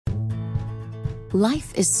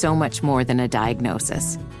Life is so much more than a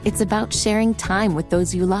diagnosis. It's about sharing time with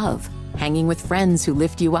those you love, hanging with friends who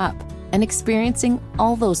lift you up, and experiencing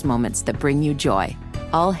all those moments that bring you joy.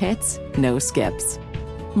 All hits, no skips.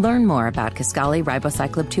 Learn more about Kisqali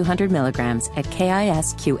Ribociclib 200 milligrams at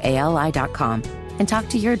KISQALI.com and talk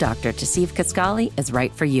to your doctor to see if Kisqali is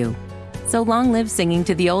right for you. So long live singing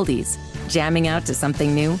to the oldies, jamming out to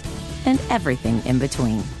something new, and everything in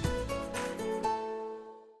between.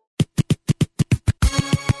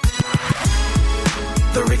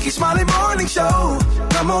 The Rickey Smiley Morning Show,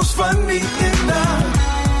 the most funny in the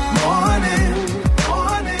morning.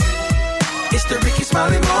 It's the Rickey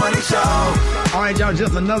Smiley Morning Show. All right, y'all,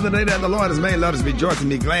 just another day that the Lord has made. Let us rejoice and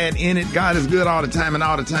be glad in it. God is good all the time, and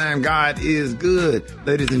all the time God is good.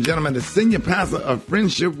 Ladies and gentlemen, the senior pastor of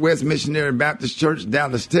Friendship West Missionary Baptist Church,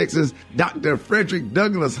 Dallas, Texas, Dr. Frederick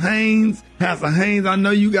Douglass Haynes. Pastor Haynes, I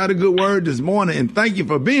know you got a good word this morning, and thank you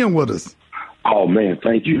for being with us. Oh, man,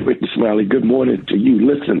 thank you, Rickey Smiley. Good morning to you.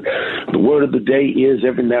 Listen, the word of the day is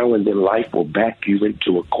every now and then life will back you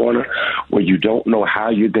into a corner where you don't know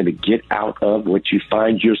how you're going to get out of what you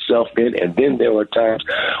find yourself in. And then there are times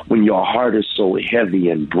when your heart is so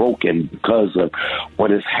heavy and broken because of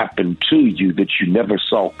what has happened to you that you never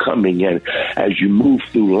saw coming. And as you move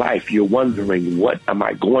through life, you're wondering, what am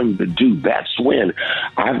I going to do? That's when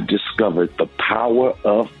I've discovered the power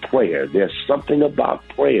of prayer. There's something about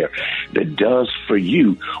prayer that does for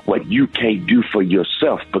you what you can't do for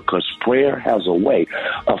yourself, because prayer has a way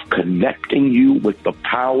of connecting you with the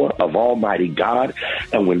power of Almighty God.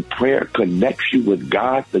 And when prayer connects you with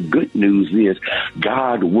God, the good news is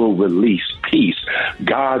God will release peace.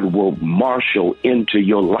 God will marshal into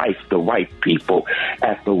your life the right people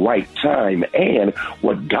at the right time. And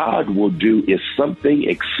what God will do is something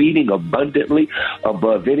exceeding abundantly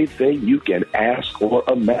above anything you can ask or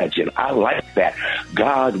imagine. I like that.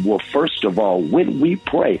 God will, first of all, when we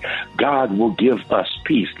pray, God will give us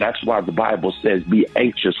peace. That's why the Bible says, be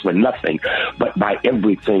anxious for nothing, but by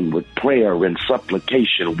everything with prayer and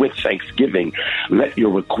supplication, with thanksgiving, let your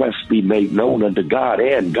requests be made known unto God,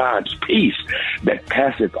 and God's peace that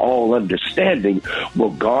passeth all understanding will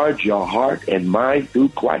guard your heart and mind through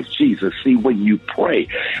Christ Jesus. See, when you pray,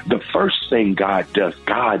 the first thing God does,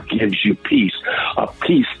 God gives you peace, a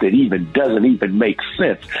peace that even doesn't even make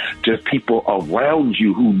sense to people around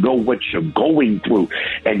you who know what you're going through,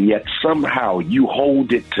 and yet somehow you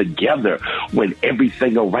hold it together when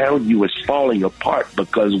everything around you is falling apart,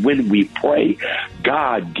 because when we pray,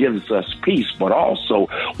 God gives us peace. But also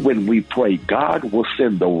when we pray, God will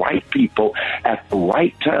send the right people at the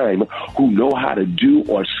right time who know how to do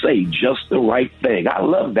or say just the right thing. I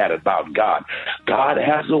love that about God. God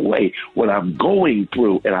has a way when I'm going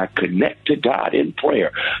through and I connect to God in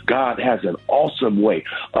prayer, God has an awesome way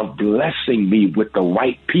of blessing me with the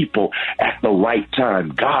right people at the right time.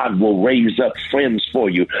 God will raise up friends for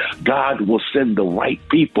you. God will send the right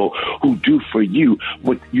people who do for you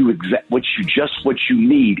what you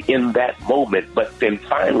need in that moment. But then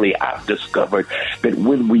finally, I've discovered that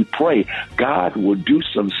when we pray, God will do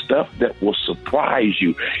some stuff that will surprise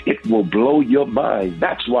you. It will blow your mind.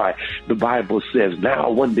 That's why the Bible says,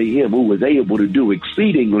 now unto him who is able to do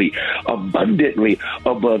exceedingly abundantly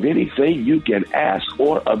above anything you can ask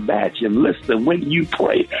or imagine. Listen, when you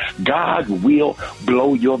pray, God will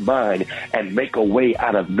blow your mind and make a way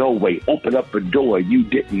out of no way. Open up a door you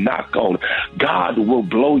didn't knock on. God will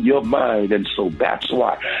blow your mind. And so that's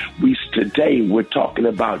why today we're talking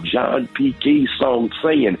about John P. Key's song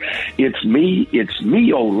saying, it's me,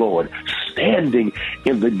 oh Lord, standing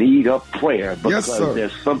in the need of prayer, because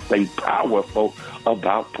there's something powerful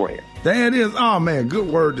about prayer. There it is. Oh, man, good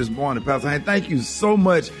word this morning, Pastor Haynes. Thank you so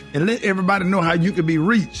much. And let everybody know how you can be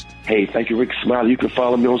reached. Hey, thank you, Rick Smiley. You can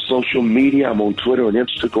follow me on social media. I'm on Twitter and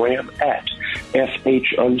Instagram at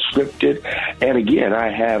FH Unscripted. And again, I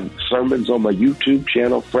have sermons on my YouTube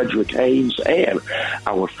channel, Frederick Haynes, and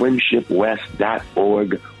our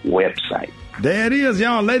friendshipwest.org website. There it is,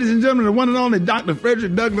 y'all. Ladies and gentlemen, the one and only Dr.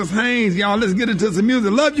 Frederick Douglass Haynes. Y'all, let's get into some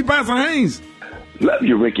music. Love you, Pastor Haynes. Love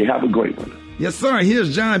you, Ricky. Have a great one. Yes, sir.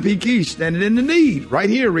 Here's John P. Key standing in the need. Right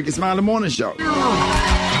here, Rickey Smiley Morning Show. News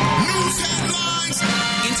headlines,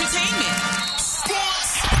 entertainment,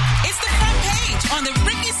 sports. It's the front page on the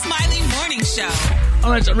Rickey Smiley Morning Show.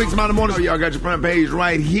 All right, so Rickey Smiley Morning Show. Y'all got your front page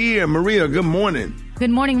right here. Maria, good morning. Good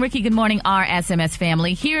morning, Ricky. Good morning, our SMS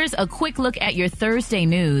family. Here's a quick look at your Thursday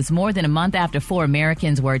news. More than a month after 4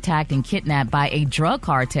 Americans were attacked and kidnapped by a drug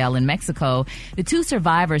cartel in Mexico, the 2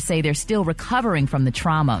 survivors say they're still recovering from the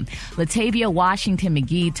trauma. Latavia Washington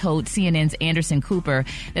McGee told CNN's Anderson Cooper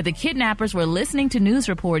that the kidnappers were listening to news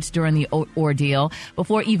reports during the ordeal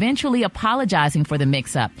before eventually apologizing for the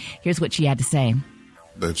mix-up. Here's what she had to say.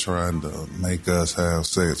 They're trying to make us have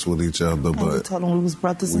sex with each other, but we told them we was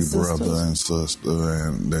brothers and sisters. Brother and sister,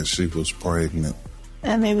 and that she was pregnant.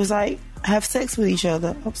 And they was like, have sex with each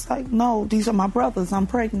other. I was like, no, these are my brothers. I'm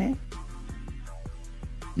pregnant.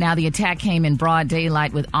 Now, the attack came in broad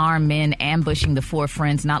daylight with armed men ambushing the 4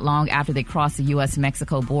 friends not long after they crossed the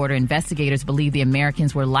U.S.-Mexico border. Investigators believe the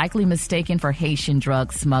Americans were likely mistaken for Haitian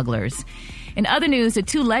drug smugglers. In other news, the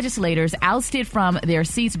 2 legislators ousted from their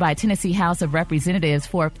seats by Tennessee House of Representatives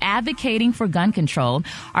for advocating for gun control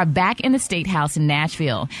are back in the State House in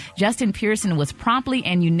Nashville. Justin Pearson was promptly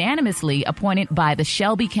and unanimously appointed by the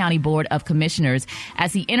Shelby County Board of Commissioners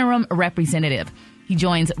as the interim representative. He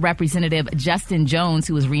joins Representative Justin Jones,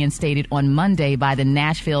 who was reinstated on Monday by the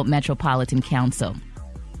Nashville Metropolitan Council.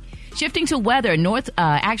 Shifting to weather,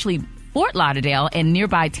 Fort Lauderdale and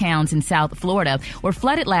nearby towns in South Florida were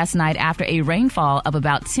flooded last night after a rainfall of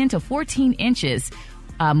about 10 to 14 inches.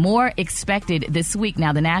 More expected this week.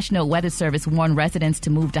 Now, the National Weather Service warned residents to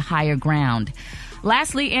move to higher ground.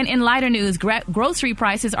 Lastly, and in lighter news, grocery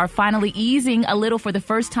prices are finally easing a little for the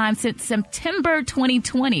first time since September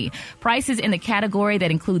 2020. Prices in the category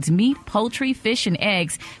that includes meat, poultry, fish, and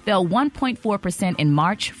eggs fell 1.4% in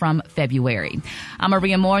March from February. I'm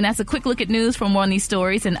Maria Moore, and that's a quick look at news. For more on these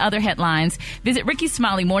stories and other headlines, visit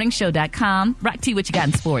RickySmileyMorningShow.com. Rock T, what you got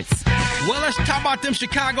in sports? Well, let's talk about them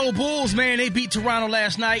Chicago Bulls, man. They beat Toronto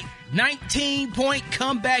last night. 19-point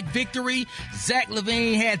comeback victory. Zach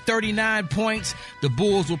LaVine had 39 points. The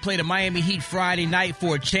Bulls will play the Miami Heat Friday night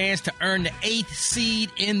for a chance to earn the 8th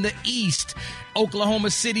seed in the East. Oklahoma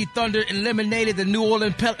City Thunder eliminated the New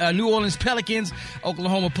Orleans Pelicans.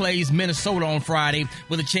 Oklahoma plays Minnesota on Friday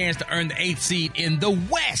with a chance to earn the 8th seed in the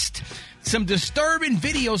West. Some disturbing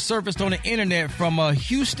video surfaced on the internet from a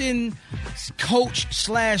Houston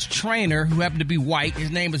coach/trainer who happened to be white.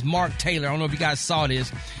 His name is Mark Taylor. I don't know if you guys saw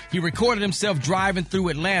this. He recorded himself driving through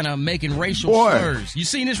Atlanta making racial slurs. You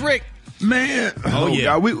seen this, Rick? Man,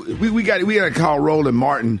 yeah. God, we got to call Roland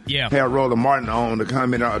Martin. Yeah, have Roland Martin on to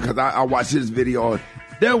comment on, because I watched his video.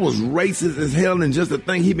 There was racist as hell, and just to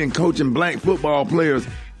think he been coaching black football players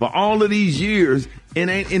for all of these years,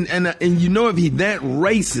 and you know, if he that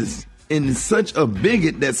racist and such a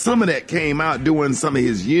bigot, that some of that came out during some of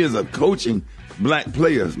his years of coaching black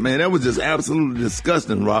players. Man, that was just absolutely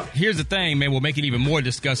disgusting, Rock. Here's the thing, man, will make it even more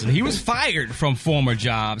disgusting. He was fired from former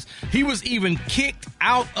jobs. He was even kicked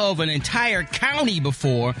out of an entire county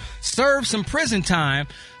before, served some prison time.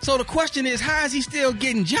 So the question is, how is he still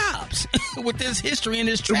getting jobs with this history and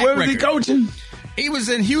this track record? Where was he coaching? He was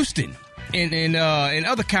in Houston. In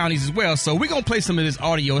other counties as well. So we're going to play some of this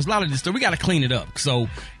audio. It's a lot of this stuff. We got to clean it up. So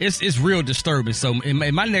it's real disturbing. So in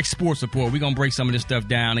my next sports report, we're going to break some of this stuff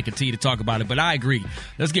down and continue to talk about it. But I agree.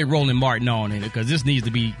 Let's get Roland Martin on it, because this needs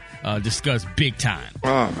to be discussed big time.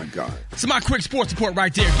 Oh, my God. So my quick sports report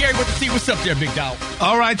right there. Gary, what's up there, big dog?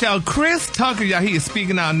 All right, y'all. Chris Tucker, y'all, he is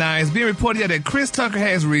speaking out now. It's being reported, y'all, that Chris Tucker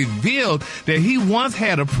has revealed that he once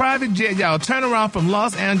had a private jet, y'all, turn around from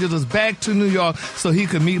Los Angeles back to New York so he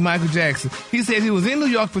could meet Michael Jackson. He said he was in New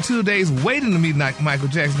York for 2 days waiting to meet Michael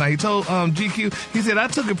Jackson. Now, he told GQ, he said, I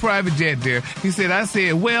took a private jet there. He said,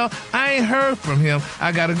 well, I ain't heard from him.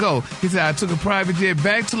 I got to go. He said, I took a private jet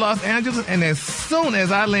back to Los Angeles, and as soon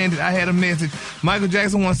as I landed, I had a message. Michael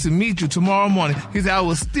Jackson wants to meet you tomorrow morning. He said, I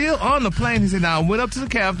was still on the plane. He said, now I went up to the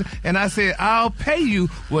captain, and I said, I'll pay you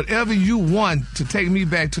whatever you want to take me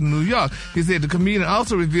back to New York. He said the comedian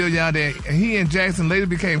also revealed, y'all, that he and Jackson later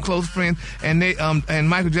became close friends, and they and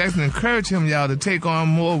Michael Jackson encouraged him, y'all, to take on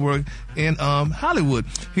more work in Hollywood.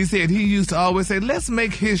 He said he used to always say, let's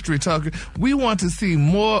make history, Tucker. We want to see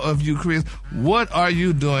more of you, Chris. What are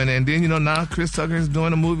you doing? And then, now Chris Tucker is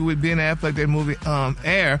doing a movie with Ben Affleck, that movie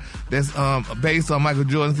Air, that's based on Michael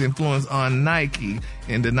Jordan's influence on Nike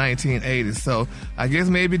in the 1980s. So I guess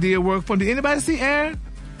maybe it did work for him. Did anybody see Air?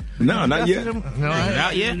 No, not yet.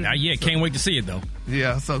 Not yet. Can't wait to see it, though.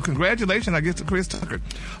 Yeah, so congratulations, I guess, to Chris Tucker.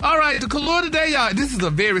 All right, the color today, y'all, this is a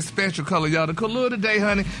very special color, y'all. The color today,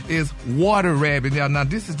 honey, is water rabbit, y'all. Now,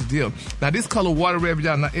 this is the deal. Now, this color, water rabbit,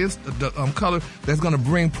 y'all, now, is the color that's going to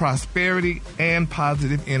bring prosperity and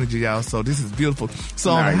positive energy, y'all. So this is beautiful.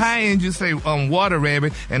 So on the high end, you say water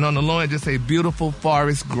rabbit, and on the low end, just say beautiful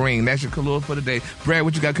forest green. That's your color for the day. Brad,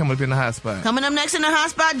 what you got coming up in the hot spot? Coming up next in the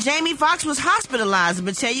hot spot, Jamie Foxx was hospitalized.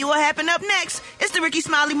 But tell you what happened up next. It's the Rickey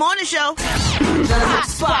Smiley Morning Show. Hot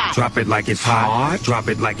spot. Drop it like it's hot. Drop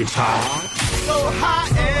it like it's hot. So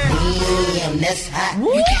hot and that's hot.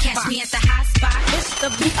 You can catch me at the hot spot. It's the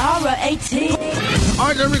BR18. All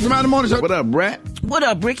right, the Rickey Smiley Morning Show. What up, Brad? What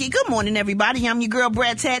up, Rickey? Good morning, everybody. I'm your girl,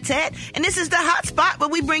 Brad Tat Tat, and this is the hot spot where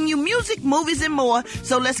we bring you music, movies, and more.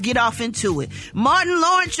 So let's get off into it. Martin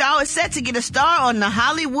Lawrence, y'all, is set to get a star on the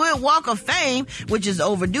Hollywood Walk of Fame, which is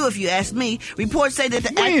overdue if you ask me. Reports say that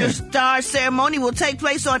the actor's star ceremony will take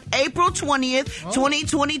place on April 20th,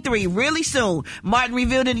 2023, really soon. Martin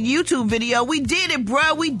revealed in a YouTube video, "We did it,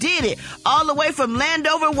 bruh, we did it. All the way from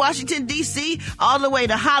Landover, Washington, D.C., all the way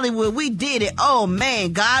to Hollywood, we did it. Oh,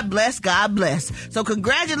 man, God bless, God bless." So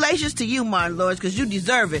congratulations to you, Martin Lawrence, because you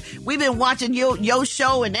deserve it. We've been watching your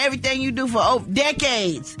show and everything you do for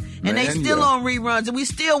decades. And they still on reruns, and we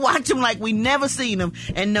still watch them like we never seen them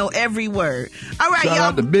and know every word. All right, Shout y'all.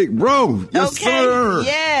 out to Big Bro. Yes, sir.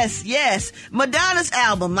 Yes. Madonna's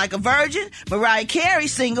album, Like a Virgin, Mariah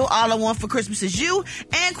Carey's single, All I Want for Christmas Is You,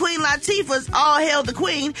 and Queen Latifah's All Hail the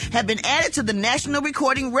Queen have been added to the National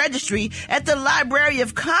Recording Registry at the Library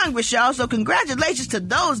of Congress, y'all. So congratulations to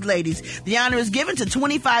those ladies. The honor is given to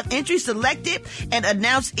 25 entries selected and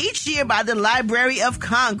announced each year by the Library of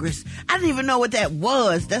Congress. I didn't even know what that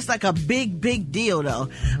was. That's like a big deal, though.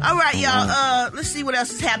 All right, y'all. Let's see what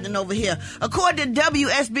else is happening over here. According to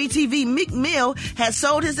WSB-TV, Meek Mill has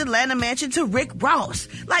sold his Atlanta mansion to Rick Ross.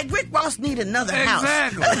 Like, Rick Ross need another house.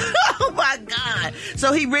 Oh, my God.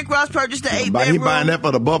 So Rick Ross purchased the 8-bedroom. He buying that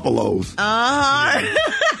for the Buffaloes.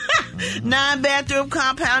 9-bathroom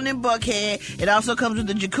compound in Buckhead. It also comes with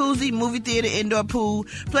a jacuzzi, movie theater, indoor pool,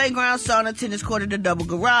 playground, sauna, tennis court, and a double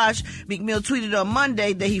garage. Meek Mill tweeted on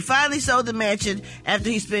Monday that he finally sold the mansion after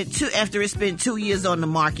it spent 2 years on the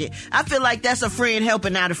market. I feel like that's a friend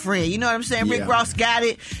helping out a friend. You know what I'm saying? Yeah. Rick Ross got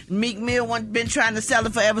it. Meek Mill been trying to sell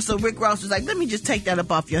it forever, so Rick Ross was like, "Let me just take that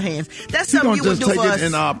up off your hands." That's something you would do for us. You don't just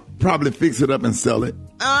take it and probably fix it up and sell it.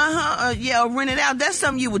 Yeah, or rent it out. That's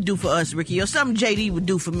something you would do for us, Rickey, or something JD would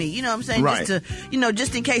do for me. You know what I'm saying? Right. Just to,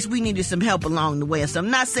 just in case we needed some help along the way or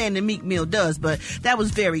something. Not saying that Meek Mill does, but that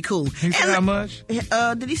was very cool. He said how much?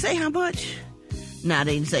 Did he say how much? Nah,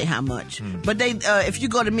 they didn't say how much. But they, if you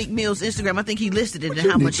go to Meek Mill's Instagram, I think he listed it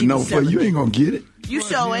and how much he was selling. You ain't gonna get it. You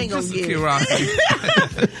sure ain't gonna get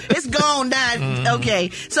it. It's gone down.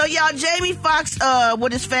 Okay. So, y'all, Jamie Foxx,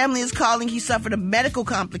 what his family is calling, he suffered a medical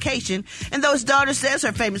complication. And though his daughter says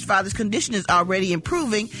her famous father's condition is already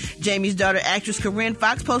improving, Jamie's daughter, actress Corinne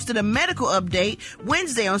Foxx, posted a medical update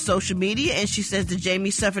Wednesday on social media. And she says that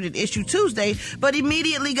Jamie suffered an issue Tuesday, but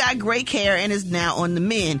immediately got great care and is now on the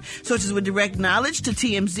mend. Sources with direct knowledge to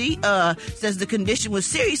TMZ says the condition was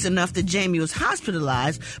serious enough that Jamie was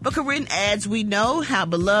hospitalized. But Corinne adds, "We know how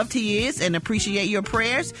beloved he is and appreciate your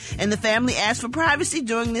prayers, and the family asked for privacy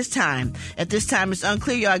during this time. At this time, it's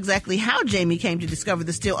unclear, y'all, exactly how Jamie came to discover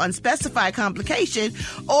the still unspecified complication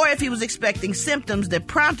or if he was expecting symptoms that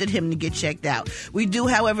prompted him to get checked out. We do,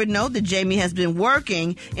 however, know that Jamie has been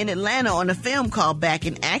working in Atlanta on a film called Back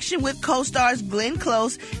in Action with co-stars Glenn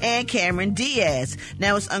Close and Cameron Diaz.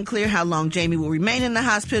 Now, it's unclear how long Jamie will remain in the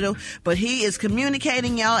hospital, but he is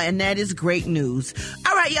communicating, y'all, and that is great news.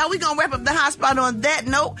 All right, y'all, we're going to wrap up the hot spot on that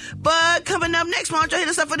note, but coming up next, why don't you hit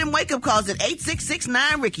us up for them wake-up calls at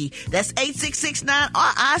 866-9-RICKEY. That's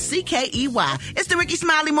 866-9-RICKEY. It's the Rickey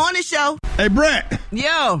Smiley Morning Show. Hey, Brett.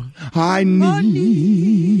 Yo. I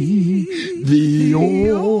need thee,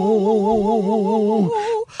 oh,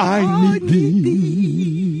 I need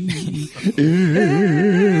thee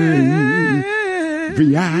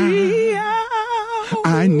every hour.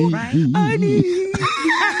 I need thee.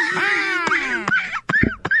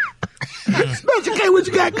 Special K, what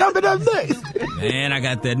you got coming up next? Man, I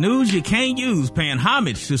got that news you can't use, paying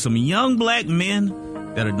homage to some young black men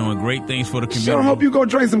that are doing great things for the community. Sure hope you go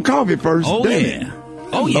drink some coffee first. Oh, yeah.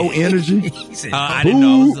 Oh, yeah. Low energy. I didn't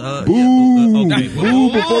know.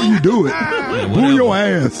 Boo before you do it. Boo your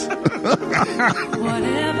ass.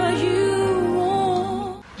 Whatever you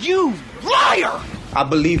want. You liar! I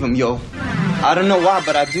believe him, yo. I don't know why,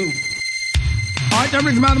 but I do. All right, that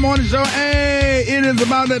brings me out the morning show. Hey, it is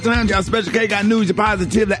about that time. Y'all, Special K got news you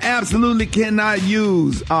positively absolutely cannot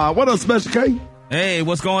use. What else, Special K? Hey,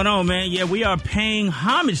 what's going on, man? Yeah, we are paying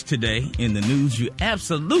homage today in the news you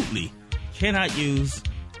absolutely cannot use.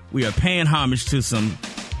 We are paying homage to some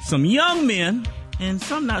young men and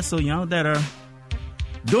some not so young that are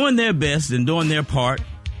doing their best and doing their part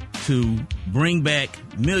to bring back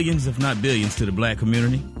millions, if not billions, to the black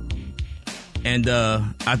community. And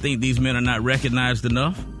I think these men are not recognized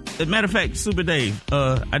enough. As a matter of fact, Super Dave,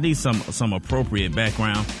 I need some appropriate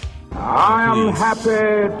background. I am happy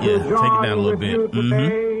to take it down a little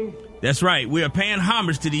bit. That's right. We are paying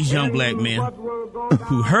homage to these young black men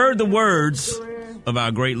who heard the words of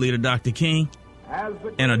our great leader, Dr. King,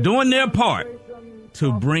 and are doing their part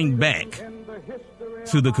to bring back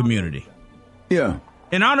to the community. Yeah.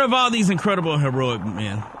 In honor of all these incredible and heroic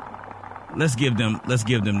men, let's give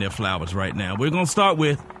them their flowers right now. We're gonna start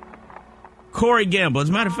with Corey Gamble. As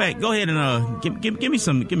a matter of fact, go ahead and give me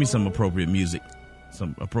some appropriate music.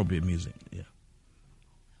 Some appropriate music. Yeah.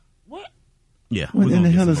 What? Yeah. What in the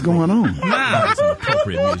hell is going on? Nah, some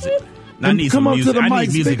appropriate music. I need some music. I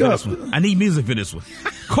need music for this one. I need music for this one.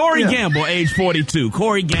 Corey Gamble, age 42.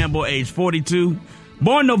 Corey Gamble, age 42.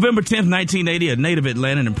 Born November 10th, 1980, a native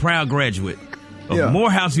Atlantan and proud graduate of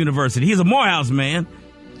Morehouse University. He's a Morehouse man,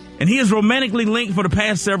 and he is romantically linked for the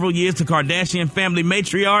past several years to Kardashian family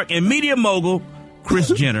matriarch and media mogul Kris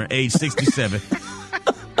Jenner, age 67.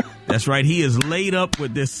 That's right. He is laid up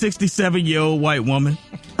with this 67-year-old white woman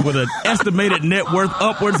with an estimated net worth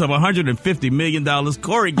upwards of $150 million.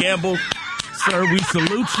 Corey Gamble, sir, we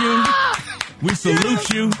salute you. We salute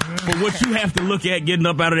you for what you have to look at getting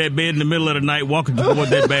up out of that bed in the middle of the night, walking toward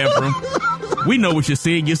that bathroom. We know what you're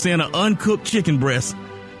seeing. You're seeing an uncooked chicken breast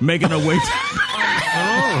making her way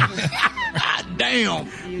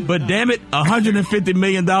Damn. But damn it, $150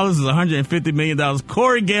 million is $150 million.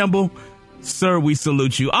 Corey Gamble, sir, we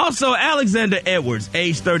salute you. Also, Alexander Edwards,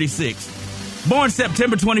 age 36. Born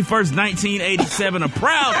September 21st, 1987, a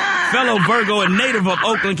proud fellow Virgo and native of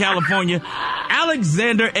Oakland, California.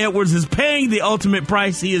 Alexander Edwards is paying the ultimate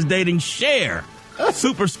price. He is dating Cher,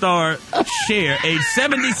 superstar Cher, age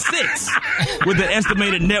 76, with an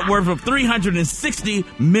estimated net worth of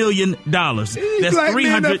 $360 million. That's black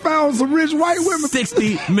men that found some rich white women.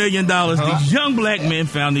 $60 million. These young black men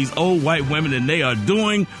found these old white women, and they are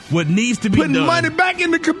doing what needs to be done. Putting money back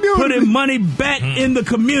in the community. Putting money back in the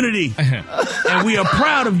community. And we are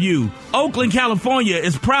proud of you. Oakland, California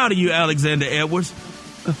is proud of you, Alexander Edwards.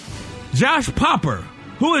 Josh Popper.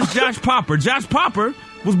 Who is Josh Popper? Josh Popper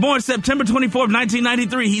was born September 24th,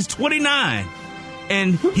 1993. He's 29,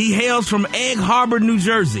 and he hails from Egg Harbor, New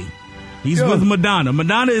Jersey. He's with Madonna.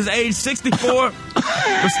 Madonna is age 64, but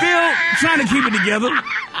still trying to keep it together.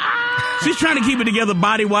 She's trying to keep it together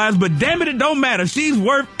body-wise, but damn it don't matter. She's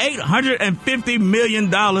worth $850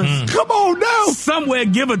 million. Come on now. Somewhere,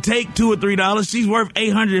 give or take $2 or $3. She's worth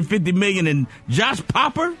 $850 million, and Josh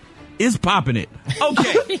Popper is popping it.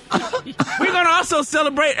 Okay. We're going to also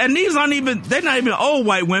celebrate, and they're not even old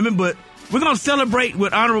white women, but we're going to celebrate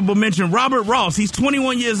with honorable mention Robert Ross. He's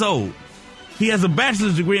 21 years old. He has a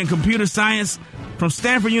bachelor's degree in computer science from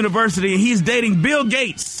Stanford University, and he's dating Bill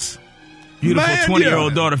Gates' beautiful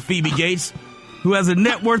 20-year-old daughter, Phoebe Gates, who has a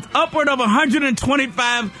net worth upward of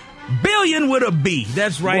 $125 billion with a B.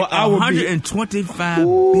 That's right, $125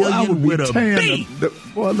 billion with a B.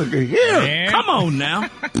 Boy, look at here. Man. Come on now.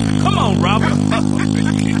 Come on, Robert.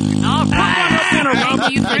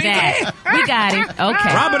 Thank you for that. We got it.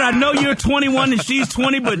 Okay. Robert, I know you're 21 and she's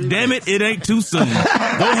 20, but damn it, it ain't too soon. Go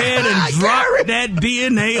ahead and drop that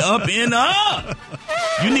DNA up in her.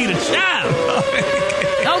 You need a child.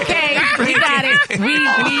 Okay, we got it.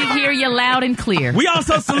 We hear you loud and clear. We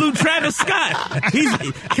also salute Travis Scott.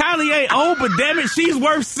 Kylie ain't old, but damn it, she's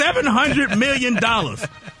worth $700 million.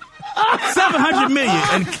 $700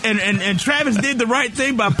 million, and Travis did the right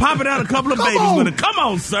thing by popping out a couple of babies with her. Come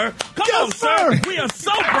on, sir. Come on, sir. We are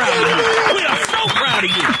so proud of you. We are so proud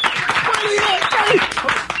of you.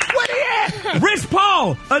 Where he at? Rich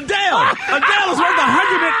Paul, Adele. Adele is worth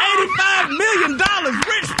 $185 million.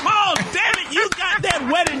 Rich Paul, damn it, you got that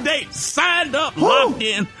wedding date signed up, locked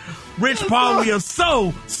in. Rich Paul, we are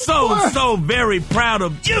so very proud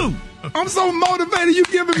of you. I'm so motivated. You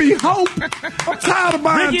giving me hope. I'm tired of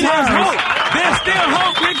buying Rickey, tires. There's still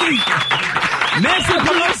hope, Rickey. Nancy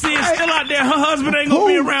Pelosi is still out there. Her husband ain't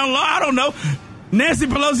going to be around long. I don't know. Nancy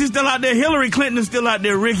Pelosi is still out there. Hillary Clinton is still out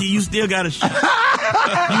there. Rickey, you still got a shot.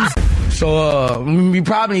 So we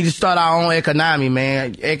probably need to start our own economy,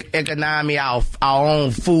 man. Economy, our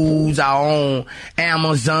own foods, our own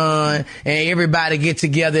Amazon, and everybody get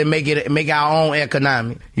together and make our own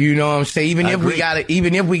economy. You know what I'm saying? Even if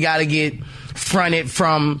we gotta get fronted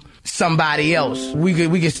from somebody else. We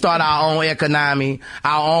could start our own economy,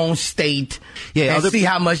 our own state, and see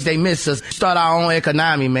how much they miss us. Start our own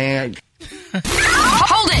economy, man.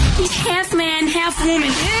 Hold it! He's half man, half woman.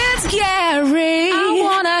 It's Gary. I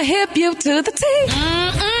wanna hip you to the T.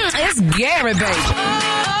 It's Gary, baby.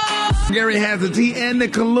 Gary has the tea and the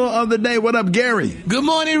color of the day. What up, Gary? Good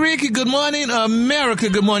morning, Ricky. Good morning, America.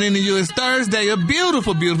 Good morning to you. It's Thursday, a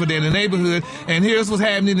beautiful, beautiful day in the neighborhood. And here's what's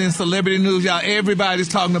happening in celebrity news, y'all. Everybody's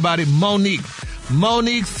talking about it. Monique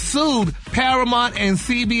sued Paramount and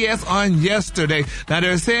CBS on yesterday. Now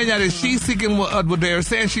they're saying that she's seeking what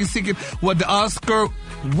the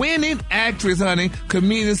Oscar-winning actress,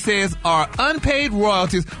 comedian says are unpaid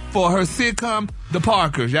royalties for her sitcom, The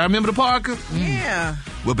Parkers. Y'all remember The Parkers? Yeah.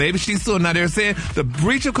 Well, baby, she's suing. Now they're saying the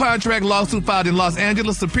breach of contract lawsuit filed in Los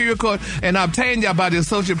Angeles Superior Court and obtained by the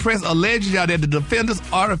Associated Press alleges that the defendants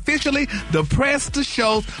artificially depressed the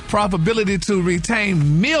show's profitability to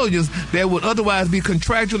retain millions that would otherwise be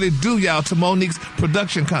contractually due to Monique's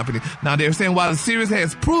production company. Now they're saying while the series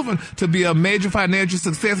has proven to be a major financial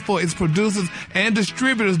success for its producers and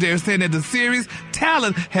distributors, they're saying that the series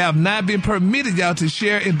talent have not been permitted to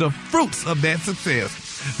share in the fruits of that success.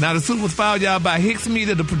 Now, the suit was filed, by Hicks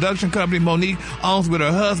Media, the production company Monique owns with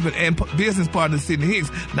her husband and business partner, Sidney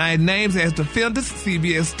Hicks. Now, it names as defendants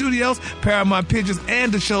CBS Studios, Paramount Pictures,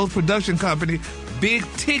 and the show's production company, Big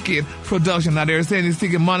Ticket Production. Now, they're saying it's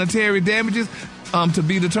seeking monetary damages to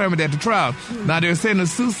be determined at the trial. Now, they're saying the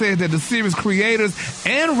suit says that the series creators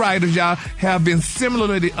and writers, have been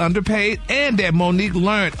similarly underpaid and that Monique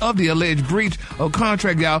learned of the alleged breach of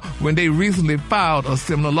contract, when they recently filed a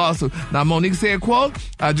similar lawsuit. Now, Monique said, quote,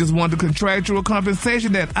 I just want the contractual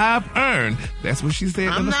compensation that I've earned. That's what she said.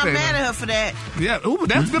 I'm not mad at her for that. Yeah,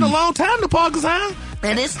 that's been a long time, The Parkers, huh?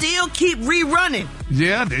 And it still keep rerunning.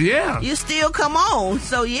 Yeah. You still come on,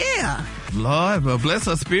 so yeah. Lord, but bless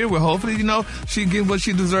her spirit. Well, hopefully, she get what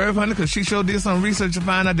she deserves, honey, because she sure did some research to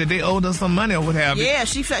find out that they owed her some money or what have you. Yeah,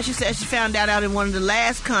 she said she found out in one of the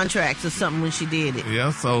last contracts or something when she did it.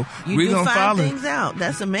 Yeah, so we're going to follow. You find things out.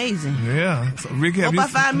 That's amazing. Yeah. So, Ricky, hope I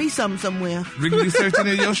find me something somewhere. Ricky, you searching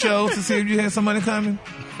in your shows to see if you had some money coming?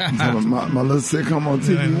 my little sitcom on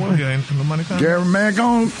TV1. You ain't no money coming? Gary, man, go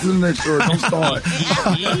on to the next story. Don't start.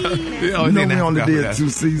 We only did 2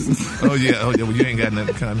 seasons. Oh, yeah. Well, you ain't got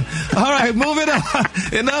nothing coming. All right, moving on.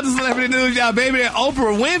 In other celebrity news, baby,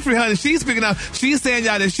 Oprah Winfrey, honey, she's speaking out. She's saying,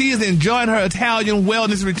 that she is enjoying her Italian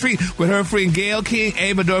wellness retreat with her friend Gayle King,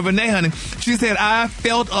 Ava DuVernay, honey. She said, I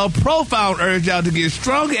felt a profound urge, to get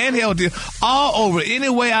stronger and healthier all over any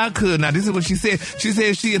way I could. Now, this is what she said. She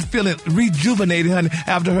said she is feeling rejuvenated, honey,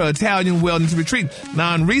 after her Italian wellness retreat.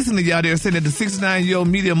 Now, and recently, they're saying that the 69-year-old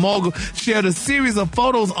media mogul shared a series of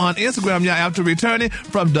photos on Instagram, after returning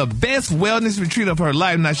from the best wellness retreat of her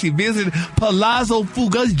life. Now, she visited Palazzo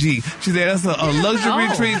Fuggigi. She said that's a luxury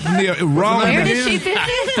retreat near Rome. Where did she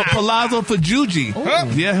visit? Palazzo Fuggigi.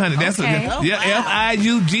 Yeah, honey, that's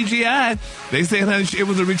F-I-U-G-G-I. They said, honey, it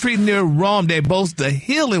was a retreat near Rome that boasts the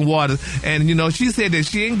healing waters. And, she said that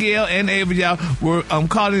she and Gail and Ava, were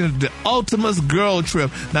calling it the ultimate girl trip.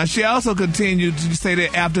 Now, she also continued to say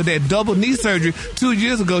that after that double knee surgery 2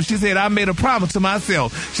 years ago, she said, I made a promise to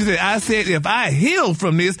myself. She said, I said, if I heal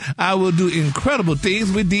from this, I will do incredible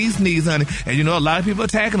things with these knees, honey. And a lot of people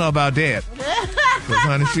attacking her about that. Because,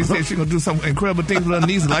 honey, she said she's going to do some incredible things with her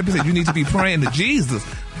knees. And like I said, you need to be praying to Jesus.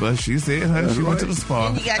 But she said, honey, she went to the spa.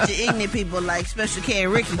 And you got your ignorant people like Special K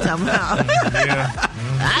and Ricky talking about. Yeah.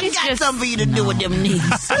 I got something for you to do with them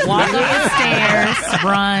knees. Walk up the stairs,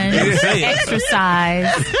 run,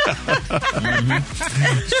 exercise.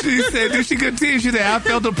 She said, she continued, she said, I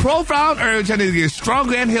felt a profound urge to get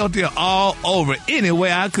stronger and healthier all over any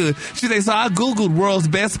way I could. She said, so I Googled world's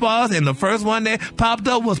best spas, and the first one that popped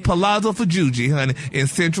up was Palazzo Fuggigi, honey, in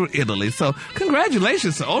central Italy. So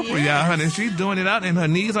congratulations to Oprah, y'all, honey. She's doing it out, and her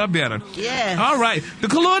knees are better. Yeah. All right. The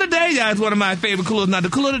color of the day, y'all, is one of my favorite colors. Now, the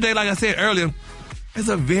color of the day, like I said earlier, it's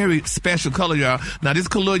a very special color, y'all. Now, this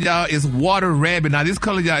color, y'all, is water rabbit. Now, this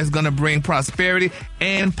color, y'all, is going to bring prosperity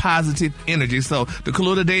and positive energy. So, the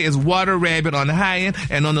color of the day is water rabbit on the high end,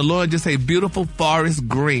 and on the low end, just say beautiful forest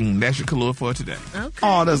green. That's your color for today. Okay.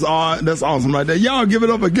 Oh, that's awesome right there. Y'all give it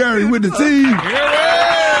up for Gary with the team.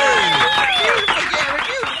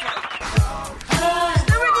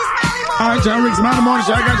 All right, y'all, Rickey Smiley Morning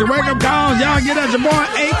Show. I got your wake-up calls. Y'all get at your boy,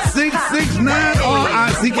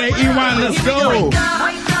 8669-R-I-C-K-E-Y. Let's go.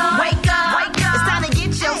 Wake up. It's time to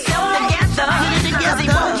get yourself together. Get it together.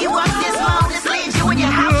 Woke you up this morning. Just laid you in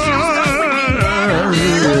your house.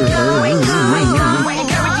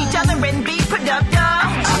 Encourage each other and be productive.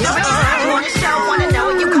 The Rickey Smiley Morning Show. Want to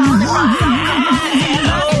know you call it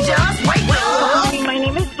right. Just wake up. My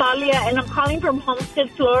name is Molly. Amelia, and I'm calling from Homestead,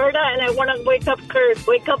 Florida, and I want to wake up Kurt.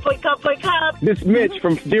 Wake up, wake up, wake up. This is Mitch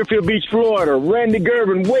from Deerfield Beach, Florida. Randy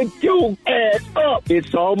Gervin, wake your ass up.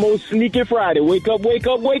 It's almost Sneaky Friday. Wake up, wake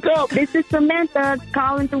up, wake up. This is Samantha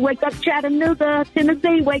calling to wake up Chattanooga,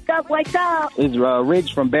 Tennessee. Wake up, wake up. It's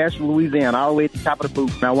Rich from Bashford, Louisiana, all the way at the top of the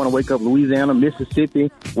booth. And I want to wake up Louisiana,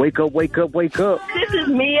 Mississippi. Wake up, wake up, wake up. This is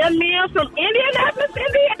Mia from Indianapolis,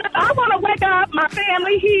 Indiana. I want to wake up my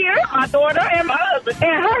family here, my daughter and my husband,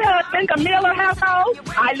 and her husband, the Miller household,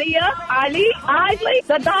 Isley,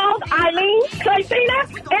 the dog, Eileen, Claytina,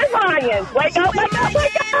 and Ryan. Wake up, wake up,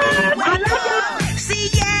 wake up. I love you.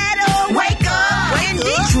 Seattle, wake up. In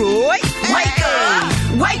Detroit, wake up.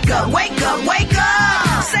 Wake up, wake up, wake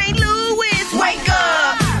up. St. Louis, wake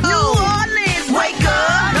up. New Orleans, wake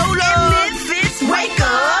up. In Memphis, wake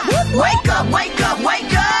up. Wake up, wake up,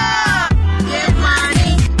 wake up. Good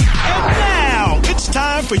morning. And now it's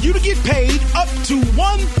time for you to get paid up to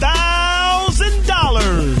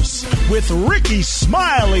 $1,000 with Rickey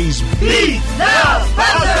Smiley's Beat the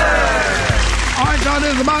Buzzer. All right, y'all,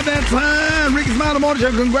 it's about that time. Rickey Smiley Morning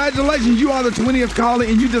Show, congratulations. You are the 20th caller,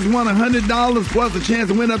 and you just won $100 plus a chance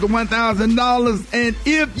to win up to $1,000. And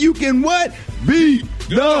if you can what? Beat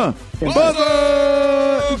the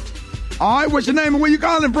buzzer. All right, what's your name and where you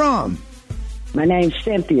calling from? My name's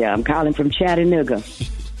Cynthia. I'm calling from Chattanooga.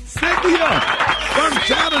 Cynthia from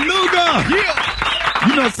Chattanooga. Yeah.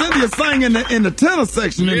 You know, Cynthia sang in the tenor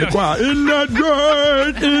section in the choir. In the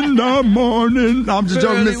dirt, in the morning. I'm just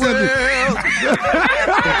joking, Miss Cynthia.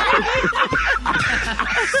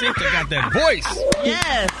 Cynthia got that voice.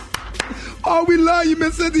 Yes. Oh, we love you,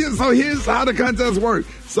 Miss Cynthia. So here's how the contest works.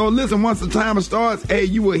 So listen, once the timer starts, hey,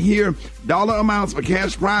 you will hear dollar amounts for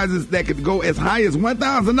cash prizes that could go as high as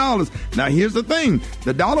 $1,000. Now, here's the thing.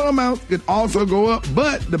 The dollar amounts could also go up,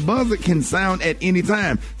 but the buzzer can sound at any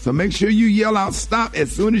time. So make sure you yell out stop as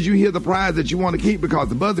soon as you hear the prize that you want to keep, because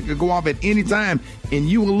the buzzer could go off at any time and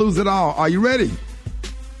you will lose it all. Are you ready?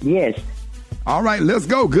 Yes. All right, let's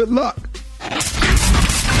go. Good luck.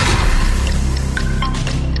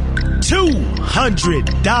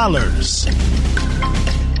 $200.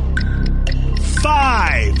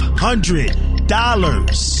 $500.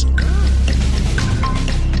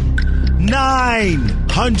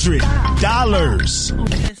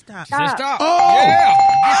 $900. Stop. Oh! Yeah.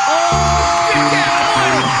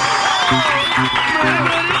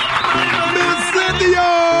 Miss Cynthia!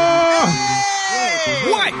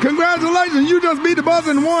 What? Congratulations. You just beat the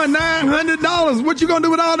buzzer and won $900. What you going to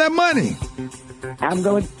do with all that money? I'm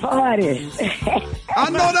going to party. I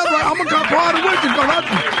know that's right. I'm going to come party with you, because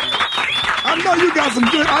I know you got some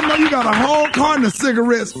good. I know you got a whole carton of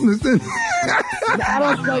cigarettes. I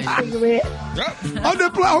don't smoke cigarettes.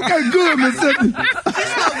 Oh, okay, good, Miss Cynthia.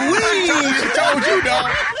 She told you,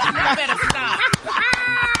 dog. You better stop.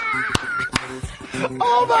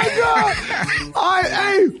 Oh my God! All right,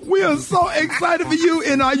 hey, we are so excited for you,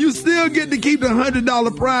 and you still get to keep the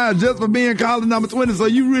 $100 prize just for being caller number 20. So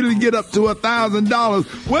you really get up to $1,000.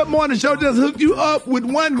 What morning show just hooked you up with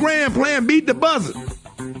 $1,000 playing Beat the Buzzer?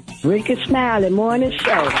 Rickey Smiley Morning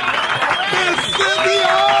Show. Miss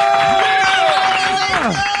Cynthia!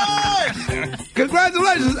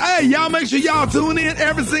 Congratulations. Hey, y'all make sure y'all tune in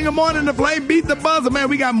every single morning to play Beat the Buzzer. Man,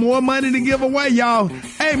 we got more money to give away, y'all.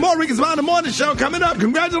 Hey, more Rickey Smiley Morning Show coming up.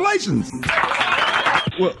 Congratulations.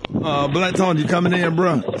 Well, Black Tone, you coming in,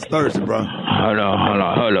 bro? It's Thursday, bro. Hold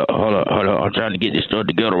on. I'm trying to get this stuff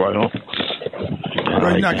together right now.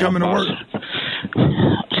 Bro, you not coming to work?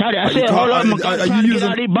 Sorry, I said, hold up. I'm trying to get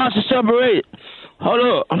all these boxes separated. Hold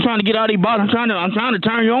up. I'm trying to get all these boxes. I'm trying to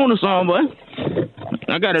turn you on to something, boy.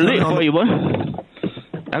 I got a lid for you, boy.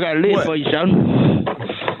 I got a lid for you, son.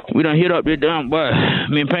 We done hit up this damn, boy.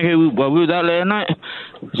 Me and Pancake, we was out last night.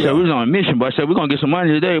 So we was on a mission, boy. Said we gonna get some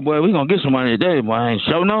money today, boy. We gonna get some money today, boy. And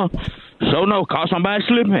so no. Caught somebody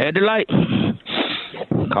slipping at the light.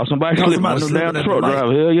 Caught somebody slipping on the damn truck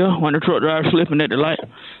driver. Hell yeah. When the truck driver slipping at the light,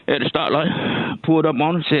 at the stop light, pulled up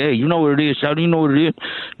on him, said, hey, you know what it is, Shawty. You know what it is.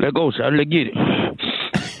 Let go, Shawty. Let's get it.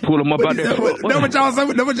 Pull him up out that truck. That what y'all say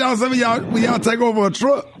when y'all take over a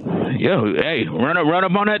truck? Yeah, hey, run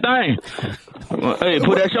up on that thing. Hey,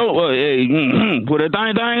 put that show, put that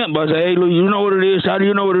thing up. But say, hey, look, you know what it is, Shawty.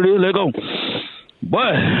 You know what it is. Let go.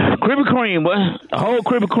 Boy, Krispy Kreme, boy. The whole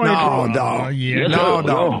Krispy Kreme. No, dog. Yeah. Yes, no,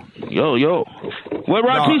 dog. Yo. What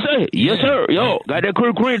Rocky say? Yes, sir. Yo, got that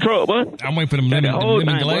Krispy Kreme truck, boy. I'm waiting for them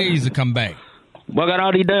lemon glaze to come back. Boy, got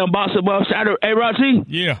all these damn boxes, boy. Hey, Rocky?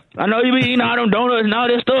 Yeah. I know you be eating all them donuts and all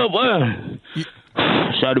that stuff, boy.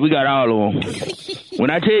 Shawty, we got all of them. When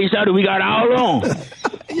I tell you, Shawty, we got all of them.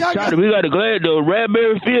 Shawty, we got the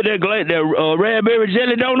raspberry filled, that raspberry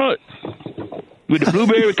jelly donut. with the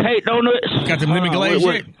blueberry cake donuts. Got the lemon glaze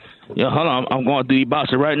yet? Yeah, hold on. I'm going through these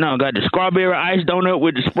boxes right now. Got the strawberry ice donut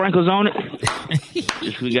with the sprinkles on it.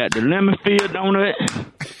 We got the lemon filled donut.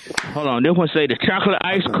 Hold on. This one say the chocolate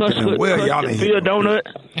ice custard filled donut.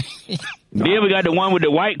 Then we got the one with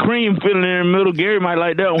the white cream filling in the middle. Gary might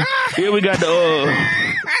like that one. Then we got the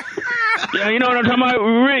yeah, you know what I'm talking about?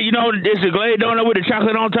 You know, it's a glazed donut with the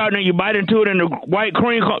chocolate on top, and then you bite into it, and the white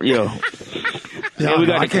cream. Yeah, we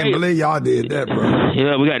got I can't believe y'all did that, bro.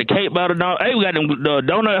 Yeah, we got the cake batter donut. Hey, we got the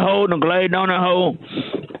donut hole, the glazed donut hole.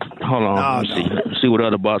 Hold on, let me see what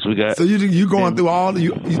other box we got. So you going through all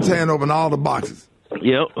you tearing open all the boxes?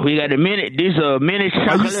 Yep, we got these mini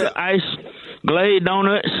chocolate ice glazed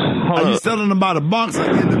donuts. Are you selling them by the box or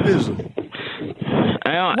individual?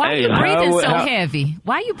 Why are you breathing so heavy?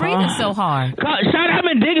 Why are you breathing so hard? I've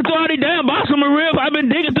been digging through all these damn boxes, Maria. I've been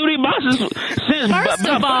digging through these boxes since. First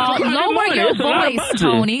of all, lower your voice,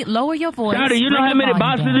 Tony. Lower your voice. Shawty, you know how many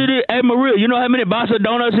boxes it is? Hey, Maria, you know how many boxes of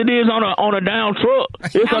donuts it is on a down truck?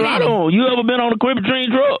 It's a lot of them. You ever been on a Krispy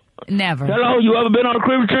Kreme truck? Never. Hello, you ever been on a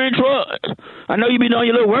Krispy Kreme truck? I know you be doing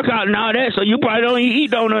your little workout and all that, so you probably don't even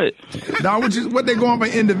eat donuts. Now, what they going for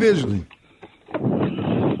individually?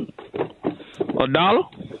 $1.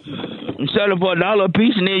 You sell it for $1 a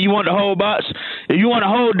piece, and then you want the whole box. If you want a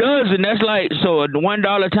whole dozen, that's like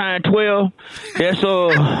 $1 times 12. That's all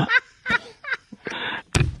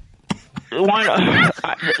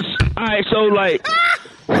right, so like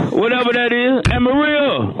whatever that is. And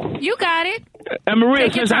Maria, you got it. And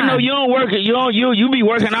Maria, since I know you don't work it, you be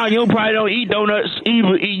working out. You probably don't eat donuts. Do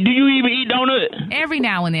you even eat donuts? Every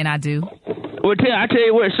now and then I do. Well, I tell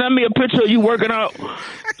you what. Send me a picture of you working out.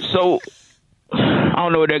 So. I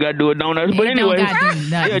don't know what they got to do with donuts, but anyway,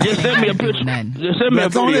 yeah, just send me a picture. Just send me a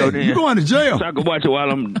video. You going to jail? So I can watch it while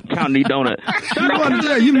I'm counting these donuts. You going to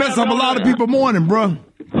jail? You mess up a lot of people's morning, bro.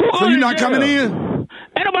 So you not coming in?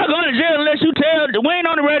 Ain't nobody going to jail unless you tell. We ain't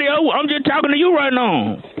on the radio. I'm just talking to you right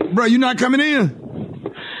now. Bro, you not coming in?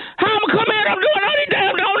 How I'm gonna come in? I'm doing all these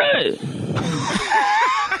damn donuts.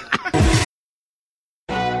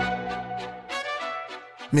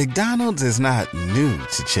 McDonald's is not new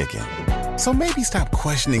to chicken. So maybe stop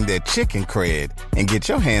questioning their chicken cred and get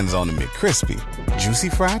your hands on the McCrispy. Juicy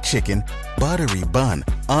fried chicken, buttery bun,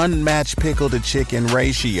 unmatched pickle to chicken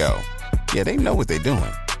ratio. Yeah, they know what they're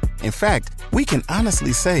doing. In fact, we can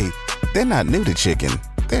honestly say they're not new to chicken.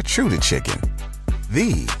 They're true to chicken.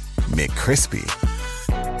 The McCrispy.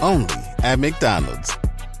 Only at McDonald's.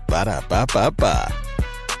 Ba-da-ba-ba-ba.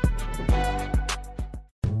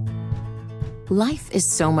 Life is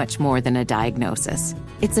so much more than a diagnosis.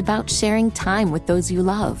 It's about sharing time with those you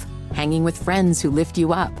love, hanging with friends who lift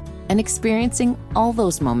you up, and experiencing all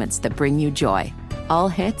those moments that bring you joy. All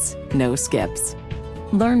hits, no skips.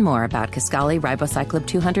 Learn more about Kisqali Ribociclib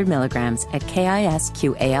 200 milligrams at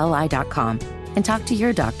KISQALI.com and talk to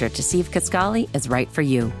your doctor to see if Kisqali is right for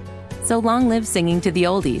you. So long live singing to the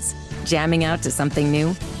oldies, jamming out to something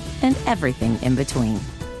new, and everything in between.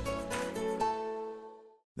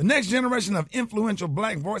 The next generation of influential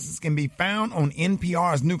black voices can be found on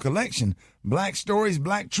NPR's new collection, Black Stories,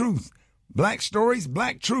 Black Truth. Black Stories,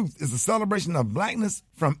 Black Truth is a celebration of blackness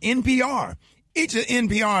from NPR. Each of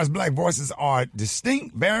NPR's black voices are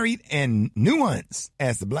distinct, varied, and nuanced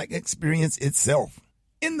as the black experience itself.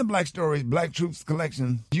 In the Black Stories, Black Truths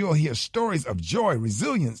collection, you'll hear stories of joy,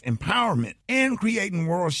 resilience, empowerment, and creating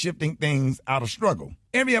world-shifting things out of struggle.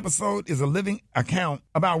 Every episode is a living account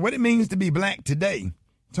about what it means to be black today,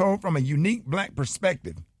 told from a unique black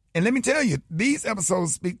perspective. And let me tell you, these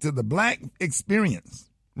episodes speak to the black experience.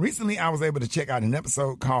 Recently, I was able to check out an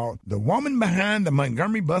episode called The Woman Behind the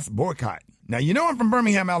Montgomery Bus Boycott. Now, you know I'm from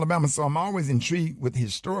Birmingham, Alabama, so I'm always intrigued with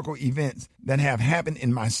historical events that have happened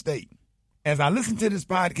in my state. As I listened to this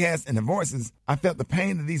podcast and the voices, I felt the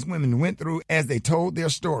pain that these women went through as they told their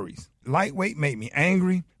stories. Lightweight made me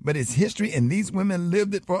angry, but it's history and these women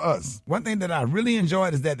lived it for us. One thing that I really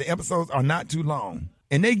enjoyed is that the episodes are not too long,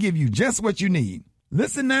 and they give you just what you need.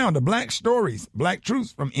 Listen now to Black Stories, Black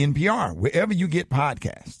Truths from NPR, wherever you get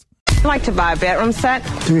podcasts. I'd like to buy a bedroom set.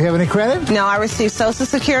 Do you have any credit? No, I receive Social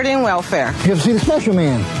Security and welfare. You ever see the special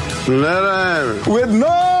man? Let her have it. With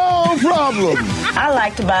no problem. I'd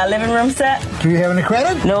like to buy a living room set. Do you have any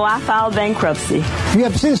credit? No, I filed bankruptcy. You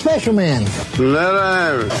have to see the special man. Let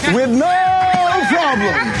her have it. With no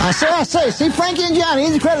problem. I say. See Frankie and Johnny,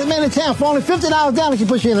 he's the credit man in town for only $50 down. He can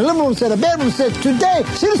put you in a living room set, a bedroom set today.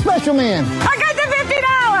 See the special man. I got the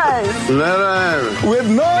 $50. Let her have it. With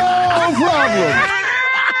no problem.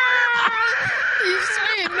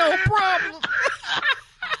 No problem.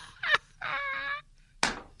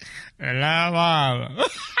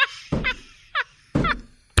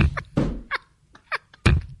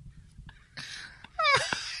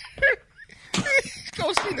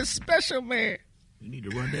 go see the special man. You need to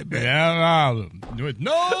run that back. With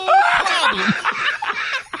no problem.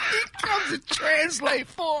 He comes to translate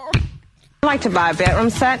for him. I'd like to buy a bedroom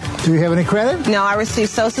set. Do you have any credit? No, I receive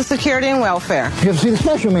Social Security and welfare. You have to see the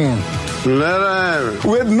special man. Let her have it.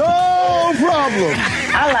 With no problem.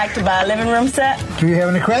 I'd like to buy a living room set. Do you have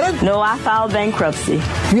any credit? No, I filed bankruptcy.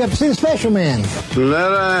 You have to see the special man.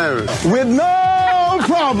 Let her have it. With no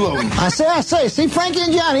problem. I say. See Frankie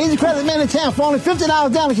and Johnny. He's the credit man in town. For only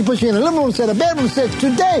 $50 down, he can put you in a living room set, a bedroom set.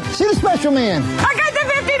 Today, see the special man. I got the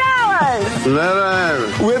 $50. Let her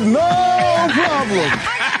have it. With no problem.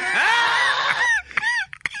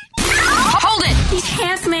 Hold it! He's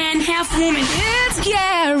half man, half woman. It's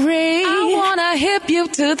Gary. I wanna hip you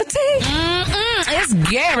to the T. It's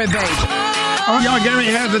Gary, baby. Oh, y'all, Gary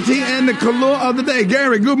has the tea and the color of the day.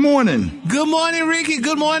 Gary, good morning. Good morning, Ricky.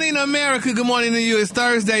 Good morning, America. Good morning to you. It's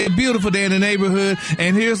Thursday, a beautiful day in the neighborhood.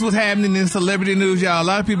 And here's what's happening in celebrity news, y'all. A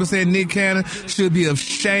lot of people saying Nick Cannon should be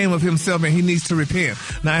ashamed of himself and he needs to repent.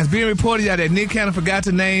 Now, it's being reported, y'all, that Nick Cannon forgot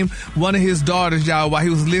to name one of his daughters, y'all, while he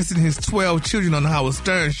was listing his 12 children on the Howard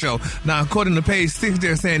Stern show. Now, according to page 6,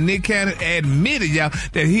 they're saying Nick Cannon admitted, y'all,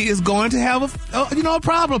 that he is going to have a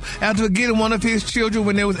problem after getting one of his children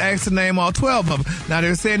when they was asked to name all 12 of them. Now,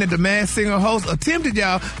 they're saying that the Masked Singer host attempted,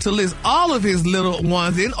 y'all, to list all of his little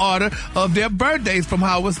ones in order of their birthdays for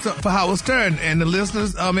Howard Stern. And the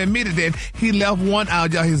listeners admitted that he left one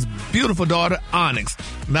out, y'all, his beautiful daughter, Onyx.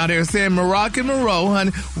 Now, they're saying Moroccan Monroe,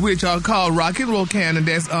 honey, which are called Rock and Roll Cannon.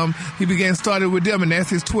 That's, he started with them, and that's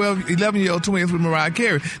his 11-year-old twins with Mariah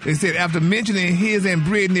Carey. They said after mentioning his and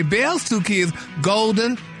Brittany Bell's two kids,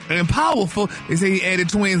 Golden and Powerful, they say he added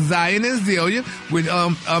twins Zion and Zelia with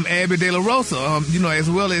Abby De La Rosa, as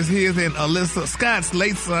well as his and Alyssa Scott's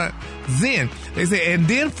late son Zen. They say, and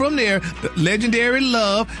then from there, the legendary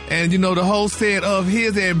Love, and the host said of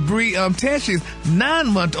his and Brie Tesh's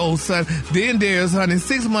 9-month-old son. Then there's honey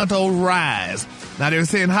 6-month-old Rise. Now they're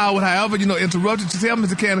saying Howard, however, interrupted to tell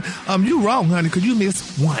Mr. Cannon, you wrong, honey, because you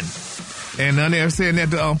missed one. And they're saying that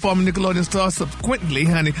the former Nickelodeon star subsequently,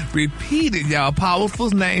 honey, repeated y'all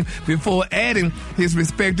Powerful's name before adding his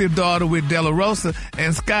respective daughter with De La Rosa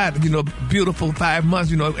and Scott, beautiful 5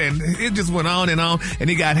 months, and it just went on, and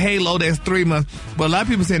he got Halo, that's 3 months. But a lot of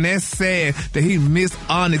people saying that's sad that he missed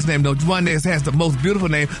Onyx's name, the one that has the most beautiful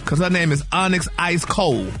name, because her name is Onyx Ice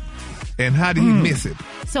Cold. And how did he miss it?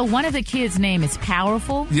 So one of the kids' name is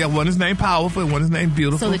Powerful? Yeah, one is named Powerful and one is named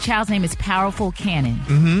Beautiful. So the child's name is Powerful Cannon?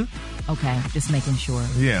 Mm-hmm. Okay, just making sure.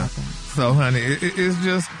 Yeah. Okay. So, honey,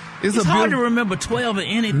 it's hard to remember 12 or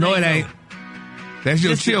anything. No, it ain't. That's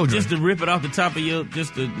your children. Just to rip it off the top of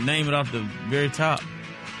just to name it off the very top.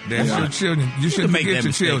 That's your children. You shouldn't make forget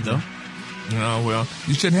that your mistake, children. No, well,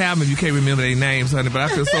 you shouldn't have them if you can't remember their names, honey. But I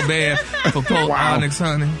feel so bad for poor Onyx,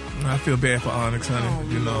 honey. I feel bad for Onyx, honey.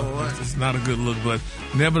 It's not a good look, but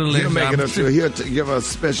nevertheless, he'll make it up to he'll give us a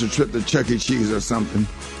special trip to Chuck E. Cheese or something.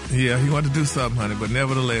 Yeah, he wanted to do something, honey, but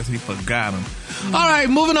nevertheless, he forgot him. All right,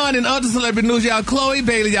 moving on in other celebrity news, y'all. Chloe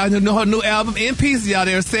Bailey, y'all know her new album, In Pieces, y'all.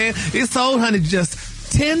 They're saying it sold, honey, just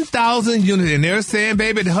 10,000 units, and they're saying,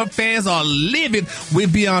 baby, that her fans are livid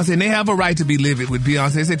with Beyonce, and they have a right to be livid with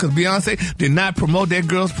Beyonce. They said because Beyonce did not promote that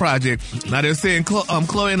girl's project. Now they're saying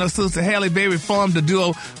Chloe and her sister Halle Berry formed the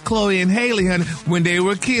duo Chloe and Halle, honey, when they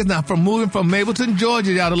were kids. Now, from moving from Mapleton,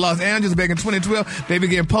 Georgia, y'all, to Los Angeles back in 2012, they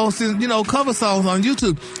began posting, cover songs on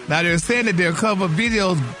YouTube. Now they're saying that their cover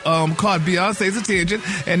videos caught Beyonce's attention,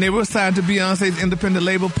 and they were signed to Beyonce's independent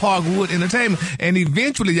label Parkwood Entertainment, and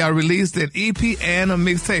eventually y'all released an EP and a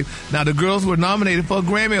mixtape. Now, the girls were nominated for a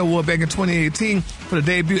Grammy Award back in 2018 for the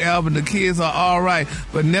debut album, The Kids Are Alright.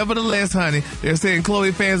 But nevertheless, honey, they're saying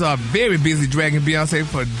Chloe fans are very busy dragging Beyonce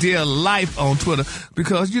for dear life on Twitter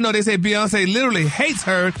because, they say Beyonce literally hates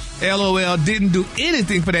her. LOL, didn't do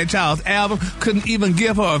anything for that child's album, couldn't even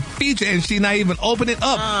give her a feature, and she not even opened it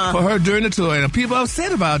up for her during the tour. And people are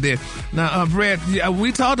upset about that. Now, Brad,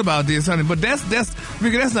 we talked about this, honey, but that's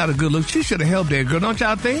not a good look. She should have helped that girl, don't